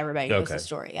 I think everybody knows the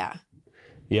story, yeah.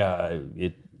 Yeah,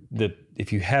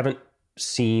 if you haven't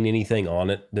seen anything on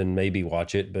it, then maybe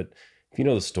watch it. But if you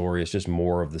know the story, it's just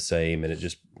more of the same and it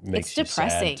just makes you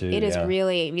depressing. Sad too. It is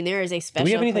really, there is a special... Do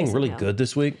we have anything really good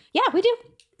this week? Yeah, we do.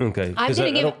 Okay, because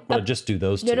I don't want to just do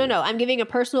those two. No. I'm giving a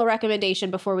personal recommendation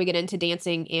before we get into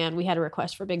dancing, and we had a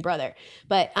request for Big Brother.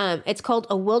 But it's called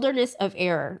A Wilderness of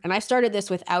Error, and I started this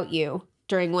without you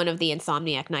during one of the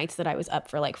insomniac nights that I was up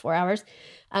for like 4 hours.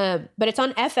 But it's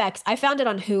on FX. I found it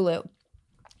on Hulu,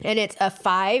 and it's a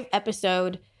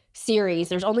 5-episode series.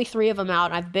 There's only 3 of them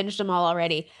out. I've binged them all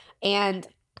already. And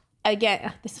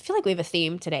again, I feel like we have a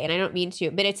theme today, and I don't mean to,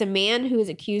 but it's a man who is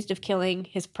accused of killing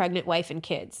his pregnant wife and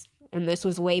kids. And this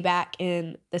was way back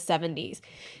in the 70s.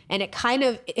 And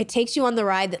it takes you on the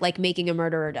ride that like Making a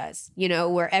Murderer does,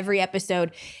 where every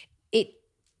episode it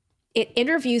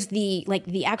interviews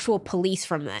the actual police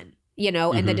from then,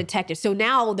 and the detectives. So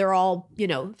now they're all,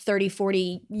 30,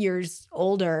 40 years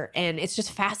older. And it's just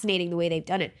fascinating the way they've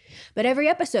done it. But every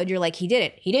episode you're like, he did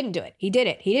it. He didn't do it. He did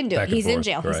it. He didn't do it. He's in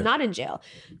jail. He's not in jail.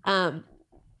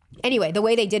 Anyway, the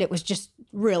way they did it was just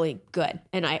really good.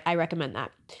 And I recommend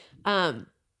that.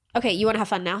 Okay, you want to have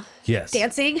fun now? Yes.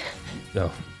 Dancing? No.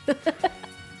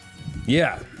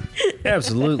 Yeah,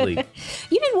 absolutely.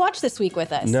 You didn't watch this week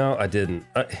with us. No, I didn't.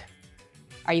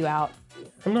 Are you out?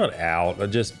 I'm not out. I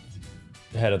just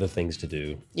had other things to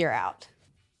do. You're out.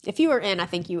 If you were in, I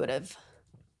think you would have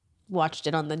watched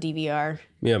it on the DVR.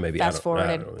 Yeah, maybe. Fast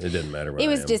forwarded. It didn't matter. It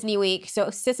was Disney week. So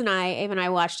Sis and Abe and I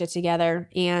watched it together.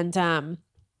 And it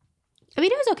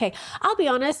was okay. I'll be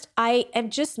honest. I am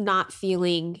just not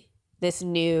feeling...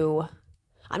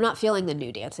 I'm not feeling the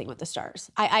new Dancing with the Stars.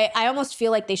 I almost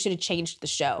feel like they should have changed the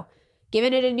show,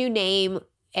 given it a new name.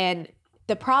 And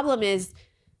the problem is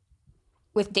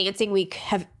with Dancing, we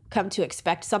have come to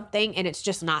expect something and it's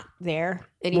just not there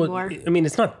anymore. Well,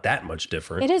 it's not that much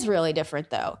different. It is really different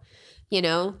though.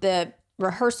 The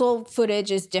rehearsal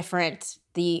footage is different.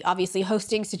 The obviously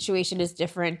hosting situation is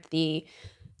different. The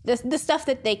stuff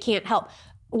that they can't help.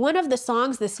 One of the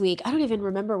songs this week, I don't even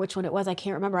remember which one it was. I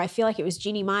can't remember. I feel like it was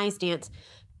Jeannie Mai's dance.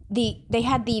 They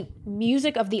had the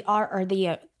music of the art or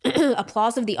the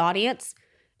applause of the audience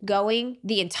going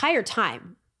the entire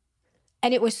time.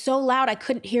 And it was so loud I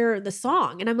couldn't hear the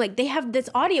song. And I'm like, this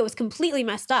audio is completely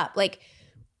messed up. Like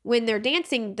when they're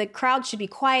dancing, the crowd should be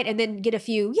quiet and then get a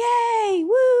few, yay,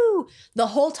 woo. The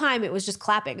whole time it was just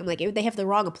clapping. I'm like, they have the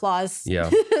wrong applause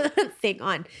thing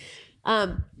on.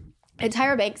 And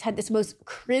Tyra Banks had this most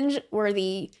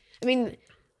cringe-worthy,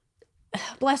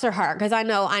 bless her heart, because I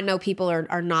know people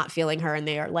are not feeling her and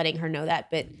they are letting her know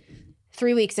that. But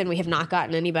 3 weeks in, we have not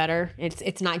gotten any better.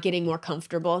 It's not getting more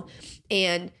comfortable.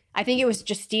 And I think it was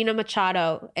Justina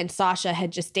Machado and Sasha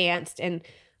had just danced. And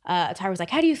Tyra was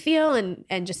like, how do you feel? And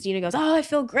Justina goes, oh, I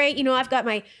feel great. I've got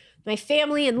my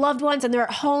family and loved ones and they're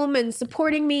at home and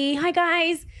supporting me. Hi,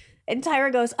 guys. And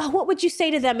Tyra goes, oh, what would you say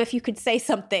to them if you could say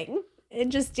something?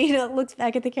 And Justina looks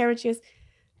back at the camera and she goes,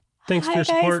 thanks for your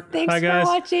support. Thanks Hi, guys.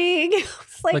 for watching.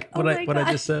 It's like what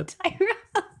I just said.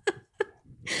 Tyra.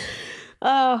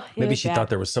 Oh, maybe she thought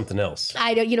there was something else.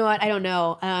 You know what? I don't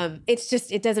know. It's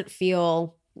just, it doesn't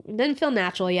feel It doesn't feel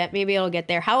natural yet. Maybe it'll get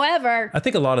there. However, I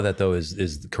think a lot of that though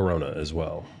is the Corona as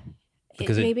well,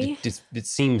 because maybe it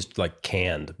seems like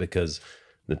canned because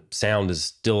the sound is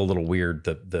still a little weird.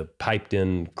 The piped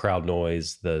in crowd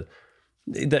noise, the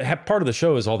part of the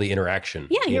show is all the interaction.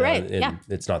 Yeah, you're right. And yeah,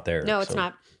 it's not there. No, it's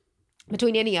not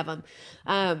between any of them.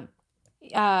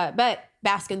 But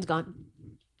Baskin's gone.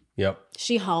 Yep.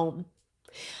 She home.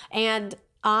 And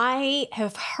I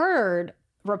have heard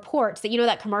reports that,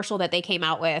 that commercial that they came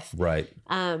out with. Right.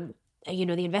 The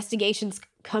investigation's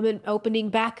opening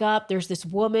back up. There's this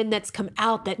woman that's come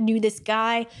out that knew this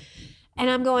guy. And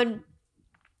I'm going,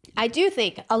 I do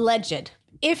think alleged,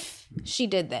 if she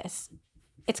did this,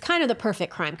 it's kind of the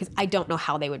perfect crime because I don't know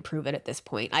how they would prove it at this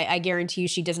point. I guarantee you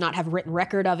she does not have written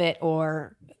record of it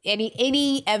or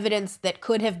any evidence that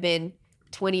could have been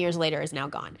 20 years later is now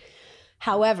gone.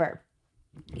 However,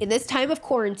 in this time of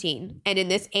quarantine and in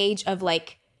this age of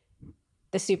like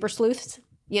the super sleuths,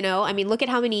 look at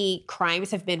how many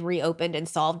crimes have been reopened and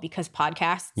solved because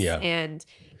podcasts and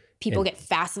people get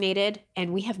fascinated,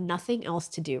 and we have nothing else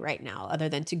to do right now other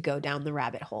than to go down the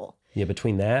rabbit hole. Yeah,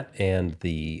 between that and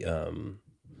the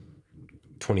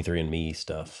 23andMe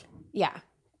stuff. Yeah.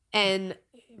 And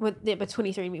but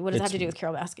 23andMe, what does that have to do with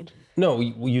Carole Baskin? No,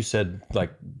 you said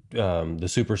like the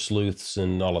super sleuths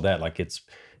and all of that. Like it's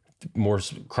more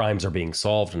crimes are being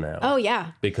solved now. Oh,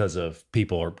 yeah. Because of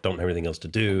people don't have anything else to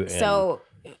do. And so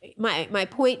my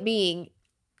point being,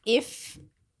 if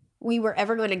we were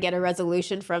ever going to get a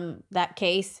resolution from that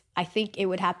case, I think it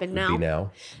would happen now.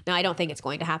 No, I don't think it's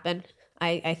going to happen.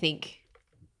 I think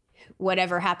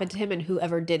whatever happened to him and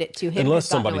whoever did it to him has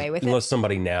gotten away with it. Unless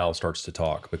somebody now starts to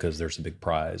talk because there's a big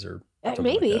prize or something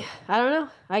maybe. like that. I don't know.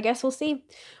 I guess we'll see.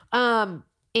 Yeah,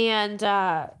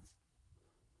 I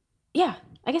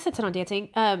guess that's it on dancing.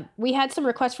 We had some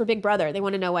requests for Big Brother. They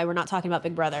want to know why we're not talking about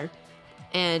Big Brother.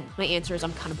 And my answer is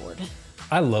I'm kind of bored.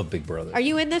 I love Big Brother. Are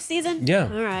you in this season? Yeah.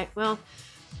 All right. Well,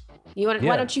 why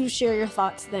don't you share your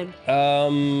thoughts then?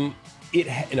 I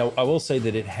will say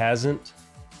that it hasn't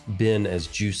been as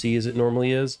juicy as it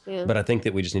normally is, but I think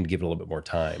that we just need to give it a little bit more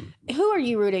time. Who are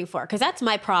you rooting for? Because that's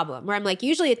my problem, where I'm like,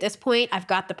 usually at this point, I've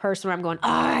got the person where I'm going,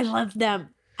 I love them.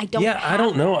 I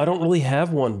don't know. I don't really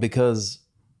have one because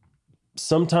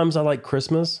sometimes I like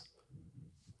Christmas.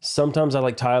 Sometimes I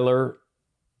like Tyler.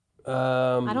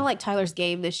 I don't like Tyler's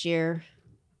game this year.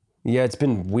 Yeah, it's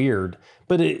been weird,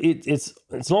 but it's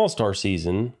an all-star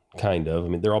season, kind of. I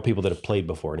mean, they're all people that have played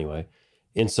before anyway.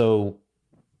 And so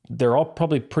they're all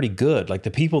probably pretty good. Like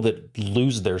the people that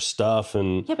lose their stuff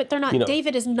and... Yeah, but they're not...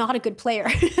 David is not a good player.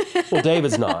 Well,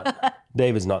 David's not.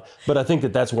 But I think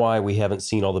that's why we haven't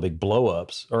seen all the big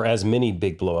blow-ups or as many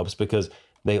big blow-ups because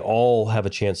they all have a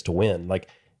chance to win. Like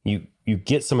you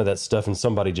get some of that stuff and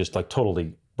somebody just like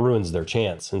totally ruins their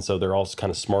chance. And so they're all kind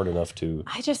of smart enough to...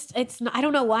 I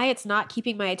don't know why it's not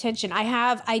keeping my attention.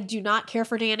 I do not care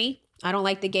for Dani. I don't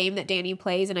like the game that Dani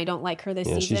plays, and I don't like her this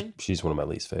season. She's one of my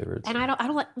least favorites. And I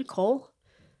don't like Nicole.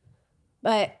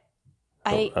 But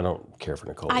I don't care for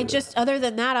Nicole. Other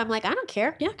than that, I'm like, I don't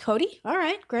care. Yeah, Cody. All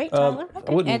right, great. Tyler.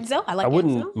 Okay. Enzo. I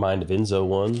wouldn't mind if Enzo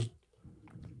won.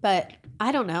 But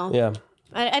I don't know. Yeah.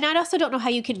 And I also don't know how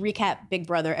you can recap Big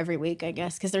Brother every week, I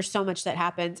guess, because there's so much that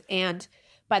happens. And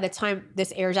by the time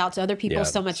this airs out to other people,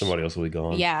 somebody else will be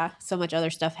gone. Yeah, so much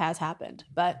other stuff has happened.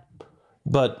 But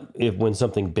when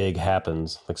something big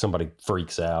happens, like somebody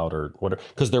freaks out or whatever,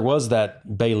 because there was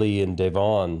that Bailey and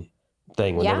Devon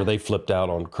thing whenever they flipped out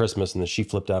on Christmas and then she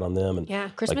flipped out on them.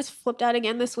 And Christmas flipped out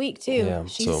again this week too. Yeah,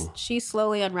 she's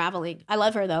slowly unraveling. I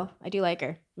love her though. I do like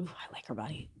her. Ooh, I like her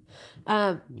body.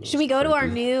 Should we go to our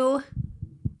new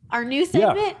segment?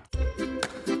 Yeah.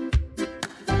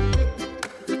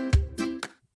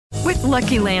 With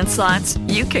Lucky Land Slots,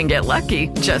 you can get lucky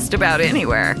just about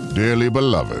anywhere. Dearly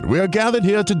beloved, we are gathered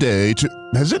here today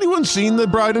to... Has anyone seen the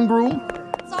bride and groom?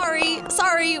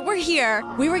 Sorry, we're here.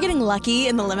 We were getting lucky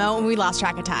in the limo and we lost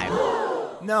track of time.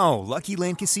 No, Lucky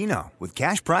Land Casino, with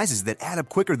cash prizes that add up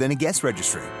quicker than a guest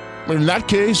registry. In that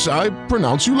case, I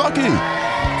pronounce you lucky.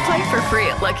 Play for free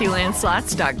at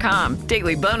LuckyLandSlots.com.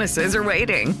 Daily bonuses are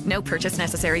waiting. No purchase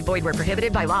necessary. Void where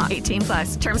prohibited by law.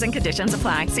 18+. Terms and conditions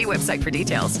apply. See website for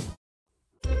details.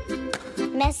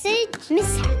 Message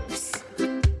mishaps.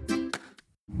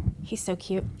 He's so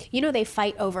cute. They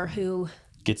fight over who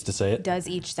gets to say it. Does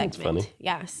each segment. That's funny.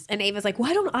 Yes. And Ava's like,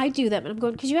 why don't I do them? And I'm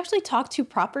going, because you actually talk too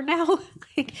proper now.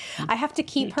 Like, I have to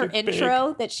keep her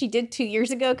intro that she did 2 years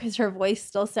ago because her voice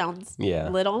still sounds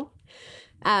little.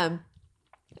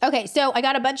 Okay, so I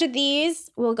got a bunch of these.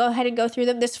 We'll go ahead and go through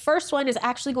them. This first one is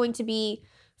actually going to be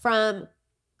from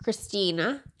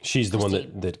Christina. She's the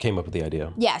one that came up with the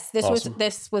idea. Yes, this Awesome.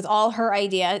 was all her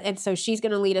idea, and so she's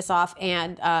going to lead us off,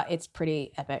 and it's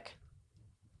pretty epic.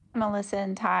 Melissa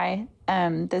and Ty,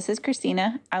 this is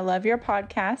Christina. I love your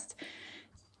podcast.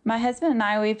 My husband and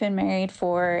I, we've been married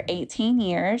for 18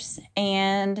 years,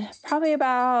 and probably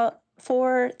about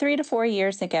 3 to 4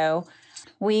 years ago,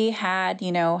 we had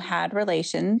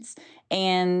relations,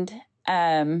 and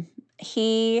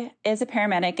he is a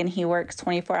paramedic and he works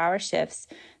 24-hour shifts.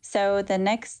 So the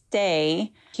next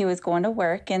day he was going to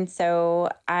work. And so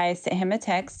I sent him a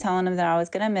text telling him that I was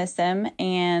going to miss him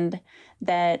and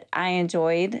that I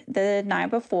enjoyed the night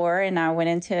before. And I went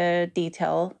into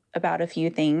detail about a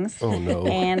few things. Oh, no.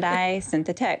 And I sent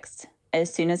the text.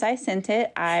 As soon as I sent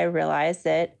it, I realized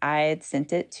that I had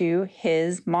sent it to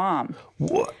his mom.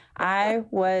 What? I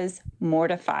was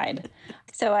mortified.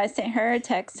 So I sent her a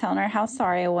text telling her how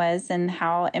sorry I was and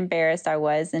how embarrassed I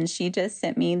was. And she just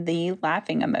sent me the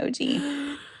laughing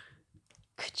emoji.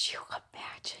 Could you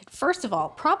imagine? First of all,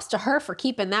 props to her for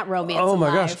keeping that romance Oh my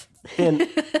alive. gosh. And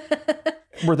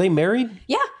were they married?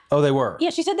 Yeah. Oh, they were? Yeah,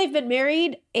 she said they've been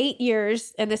married 8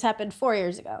 years, and this happened 4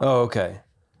 years ago. Oh, okay.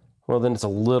 Well, then it's a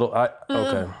little,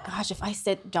 okay. Gosh, if I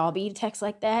sent Dobby a text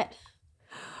like that.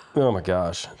 Oh my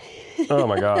gosh. Oh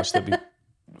my gosh. That'd be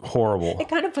horrible. It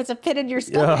kind of puts a pit in your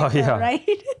stomach, right?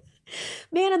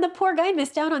 Man, and the poor guy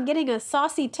missed out on getting a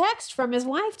saucy text from his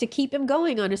wife to keep him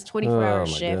going on his 24-hour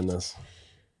shift. Oh my goodness.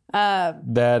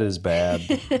 That is bad.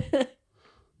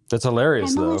 That's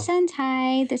hilarious, Hi, though. Melissa and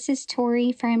Ty. This is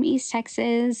Tori from East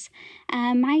Texas.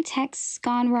 My text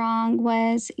gone wrong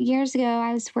was years ago.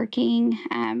 I was working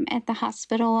at the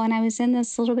hospital, and I was in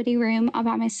this little bitty room all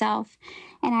by myself,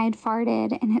 and I had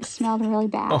farted, and it smelled really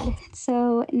bad. Oh.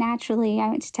 So naturally, I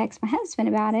went to text my husband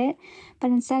about it, but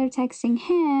instead of texting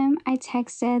him, I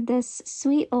texted this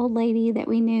sweet old lady that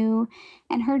we knew,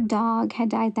 and her dog had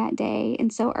died that day.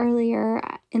 And so earlier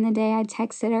in the day, I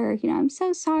texted her, I'm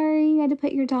so sorry you had to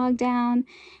put your dog down.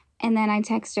 And then I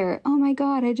text her, oh my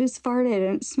God, I just farted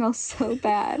and it smells so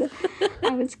bad. I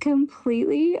was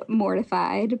completely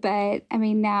mortified. But I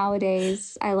mean,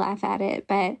 nowadays I laugh at it.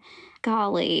 But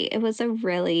golly, it was a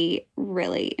really,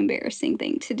 really embarrassing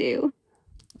thing to do.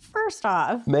 First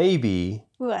off. Maybe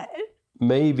What?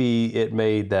 it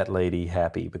made that lady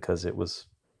happy because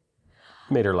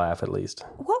made her laugh at least.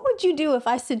 What would you do if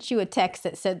I sent you a text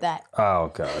that said that?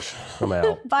 Oh gosh, I'm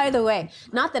out. By the way,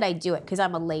 not that I do it because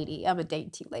I'm a lady. I'm a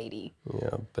dainty lady. Yeah,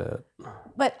 I bet.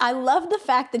 But I love the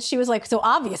fact that she was like, so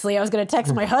obviously I was going to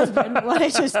text my husband what I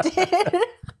just did.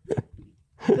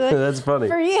 Good That's funny.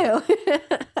 for you.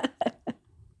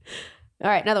 All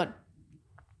right, another one.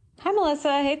 Hi,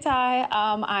 Melissa. Hey, Ty.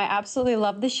 I absolutely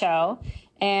love the show,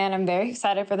 and I'm very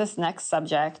excited for this next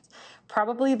subject.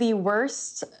 Probably the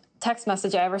worst text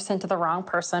message I ever sent to the wrong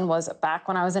person was back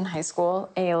when I was in high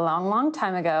school a long, long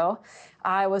time ago.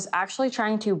 I was actually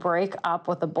trying to break up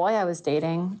with a boy I was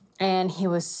dating, and he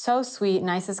was so sweet,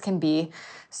 nice as can be.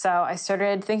 So I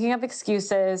started thinking of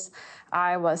excuses.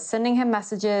 I was sending him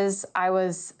messages. I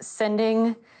was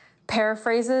sending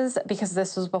paraphrases, because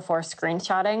this was before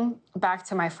screenshotting, back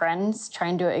to my friends,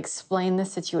 trying to explain the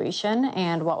situation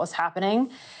and what was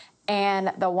happening.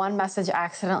 And the one message I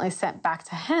accidentally sent back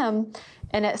to him,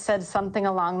 and it said something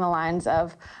along the lines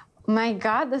of, my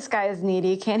God, this guy is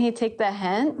needy. Can't he take the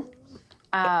hint?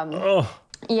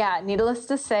 Yeah, needless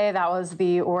to say, that was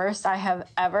the worst I have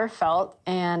ever felt.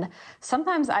 And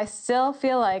sometimes I still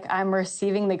feel like I'm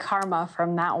receiving the karma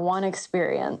from that one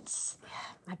experience.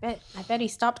 I bet he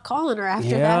stopped calling her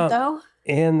after that, though.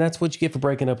 And that's what you get for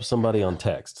breaking up with somebody on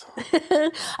text.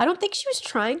 I don't think she was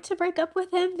trying to break up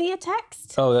with him via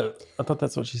text. Oh, I thought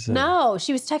that's what she said. No,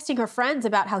 she was texting her friends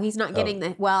about how he's not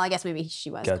getting well, I guess maybe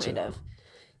she was Gotcha. kind of.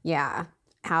 Yeah.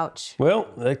 Ouch.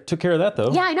 Well, they took care of that,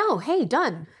 though. Yeah, I know. Hey,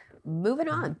 done. Moving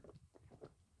on.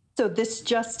 So this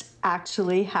just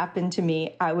actually happened to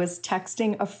me. I was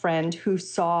texting a friend who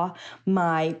saw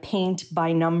my paint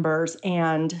by numbers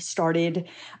and started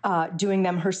doing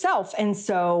them herself. And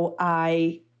so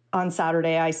on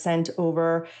Saturday, I sent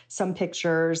over some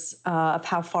pictures of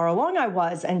how far along I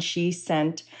was, and she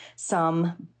sent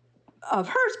some of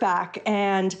hers back.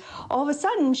 And all of a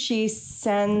sudden she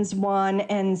sends one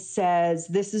and says,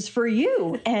 "This is for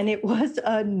you." And it was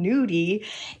a nudie,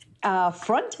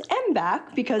 front and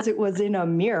back, because it was in a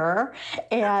mirror.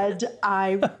 And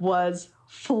I was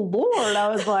floored. I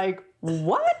was like,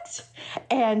 what?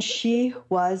 And she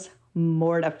was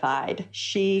mortified.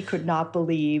 She could not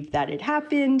believe that it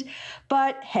happened.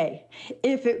 But hey,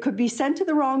 if it could be sent to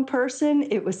the wrong person,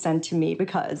 it was sent to me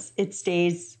because it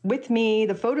stays with me.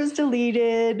 The photo's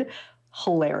deleted.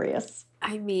 Hilarious.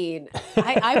 I mean,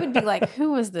 I would be like,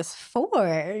 who was this for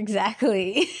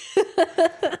exactly?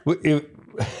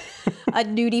 A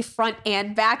nudie front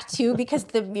and back too, because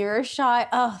the mirror shot.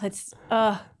 Oh, that's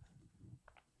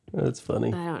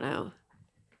funny. I don't know.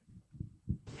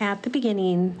 At the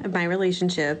beginning of my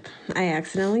relationship, I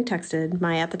accidentally texted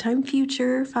my at the time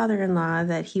future father-in-law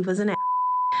that he was an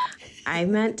I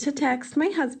meant to text my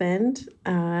husband.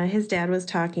 His dad was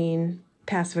talking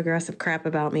passive-aggressive crap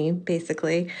about me,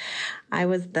 basically. I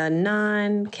was the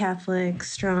non-Catholic,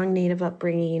 strong Native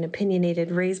upbringing,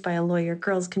 opinionated, raised by a lawyer,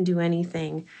 girls can do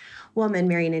anything woman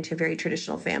marrying into a very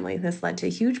traditional family. This led to a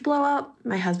huge blow up.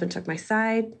 My husband took my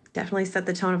side, definitely set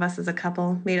the tone of us as a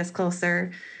couple, made us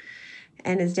closer.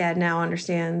 And his dad now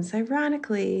understands,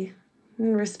 ironically,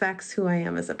 and respects who I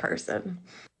am as a person.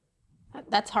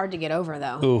 That's hard to get over,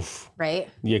 though. Oof. Right?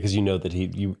 Yeah, because you know that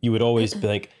you would always be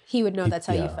like... He would know that's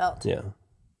how you felt. Yeah.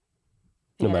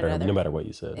 No matter what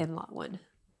you said. In-law one.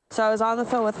 So I was on the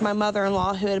phone with my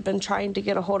mother-in-law who had been trying to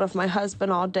get a hold of my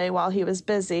husband all day while he was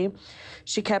busy.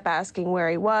 She kept asking where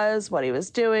he was, what he was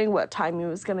doing, what time he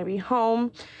was going to be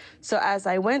home. So as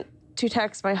I went to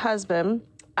text my husband,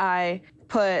 I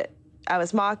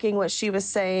was mocking what she was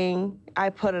saying.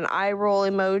 I put an eye roll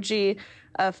emoji,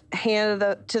 a hand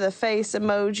to the face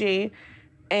emoji,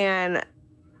 and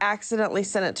accidentally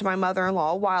sent it to my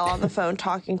mother-in-law while on the phone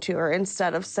talking to her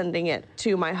instead of sending it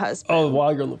to my husband. Oh,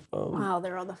 while you're on the phone. Wow,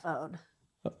 they're on the phone.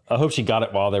 I hope she got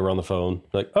it while they were on the phone.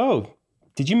 Like, oh,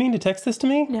 did you mean to text this to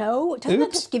me? No. Doesn't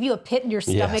that just give you a pit in your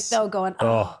stomach, though, going,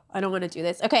 I don't want to do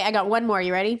this. Okay, I got one more.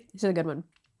 You ready? This is a good one.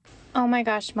 Oh, my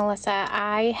gosh, Melissa.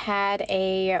 I had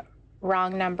a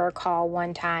wrong number call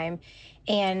one time,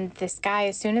 and this guy,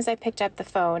 as soon as I picked up the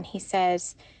phone, he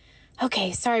says,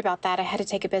 okay, sorry about that. I had to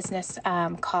take a business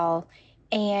call.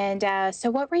 And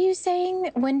so what were you saying?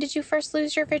 When did you first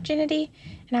lose your virginity?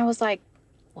 And I was like,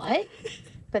 what?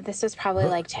 But this was probably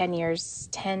like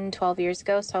 10, 12 years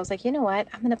ago. So I was like, you know what?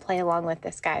 I'm going to play along with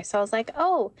this guy. So I was like,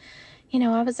 oh,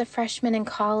 I was a freshman in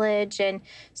college and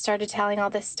started telling all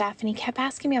this stuff. And he kept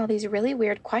asking me all these really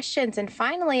weird questions. And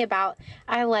finally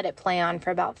I let it play on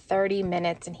for about 30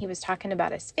 minutes. And he was talking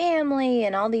about his family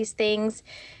and all these things.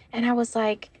 And I was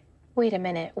like, wait a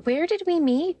minute, where did we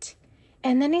meet?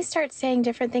 And then he starts saying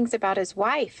different things about his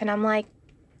wife. And I'm like,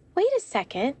 wait a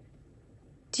second.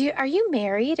 Are you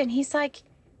married? And he's like,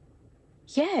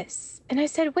 yes. And I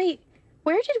said, wait,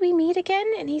 where did we meet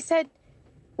again? And he said,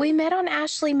 we met on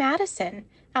Ashley Madison.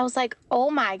 I was like, oh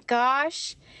my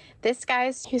gosh,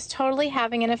 he's totally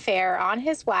having an affair on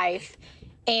his wife.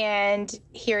 And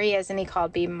here he is. And he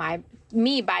called me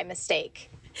by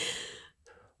mistake.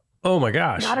 Oh my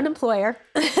gosh. Not an employer.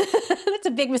 That's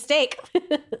a big mistake.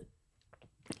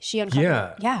 She uncovered.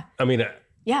 Yeah. Yeah. I mean.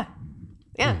 Yeah.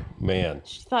 Yeah. Man.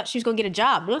 She thought she was going to get a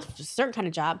job. Well, a certain kind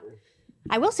of job.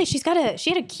 I will say she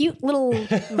had a cute little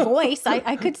voice.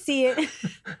 I could see it.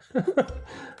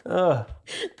 That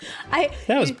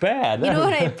was bad. You know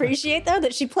what I appreciate though?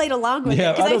 That she played along with it.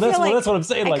 Yeah, I know, that's what I'm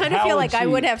saying. I like, kind of feel like I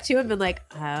would have too and been like,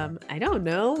 I don't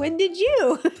know. When did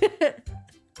you?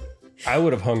 I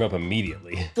would have hung up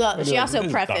immediately. Well, she also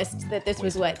prefaced that this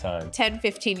was 10,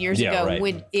 15 years ago, right.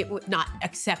 when it was not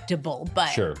acceptable, but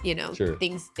sure.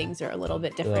 Things are a little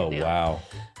bit different now.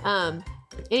 Wow.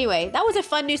 Anyway, that was a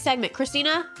fun new segment.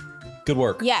 Christina? Good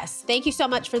work. Yes. Thank you so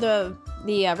much for the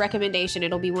recommendation.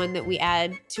 It'll be one that we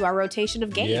add to our rotation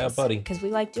of games. Yeah, buddy. Because we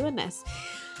like doing this.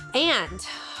 And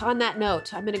on that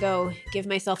note, I'm going to go give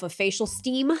myself a facial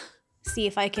steam, see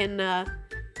if I can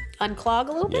unclog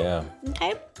a little bit. Yeah.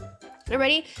 Okay. All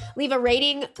ready? Leave a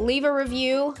rating, leave a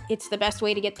review. It's the best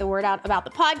way to get the word out about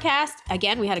the podcast.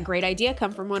 Again, we had a great idea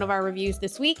come from one of our reviews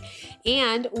this week.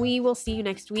 And we will see you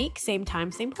next week. Same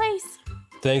time, same place.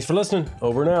 Thanks for listening.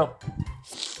 Over and out.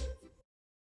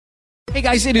 Hey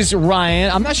guys, it is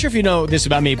Ryan. I'm not sure if you know this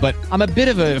about me, but I'm a bit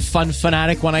of a fun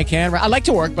fanatic when I can. I like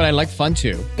to work, but I like fun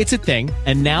too. It's a thing.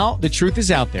 And now the truth is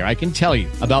out there. I can tell you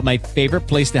about my favorite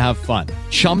place to have fun.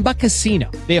 Chumba Casino.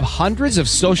 They have hundreds of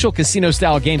social casino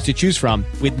style games to choose from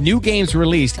with new games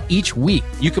released each week.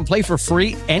 You can play for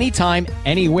free anytime,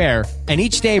 anywhere. And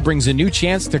each day brings a new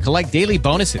chance to collect daily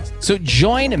bonuses. So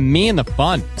join me in the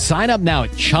fun. Sign up now at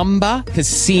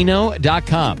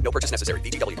ChumbaCasino.com. No purchase necessary.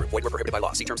 VGW Group. Void where prohibited by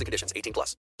law. See terms and conditions.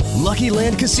 18+. Lucky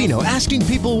Land Casino, asking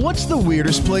people, what's the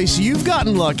weirdest place you've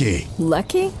gotten lucky?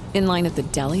 Lucky? In line at the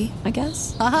deli, I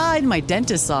guess? Aha, in my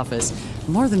dentist's office.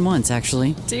 More than once,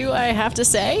 actually. Do I have to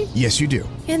say? Yes, you do.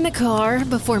 In the car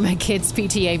before my kids'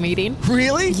 PTA meeting.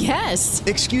 Really? Yes.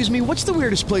 Excuse me, what's the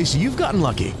weirdest place you've gotten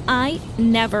lucky? I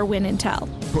never win and tell.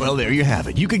 Well, there you have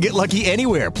it. You can get lucky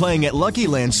anywhere, playing at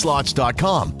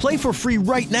LuckyLandSlots.com. Play for free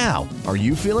right now. Are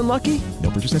you feeling lucky?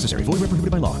 No purchase necessary. Void where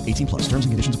prohibited by law. 18+. Terms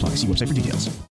and conditions apply. See website for details.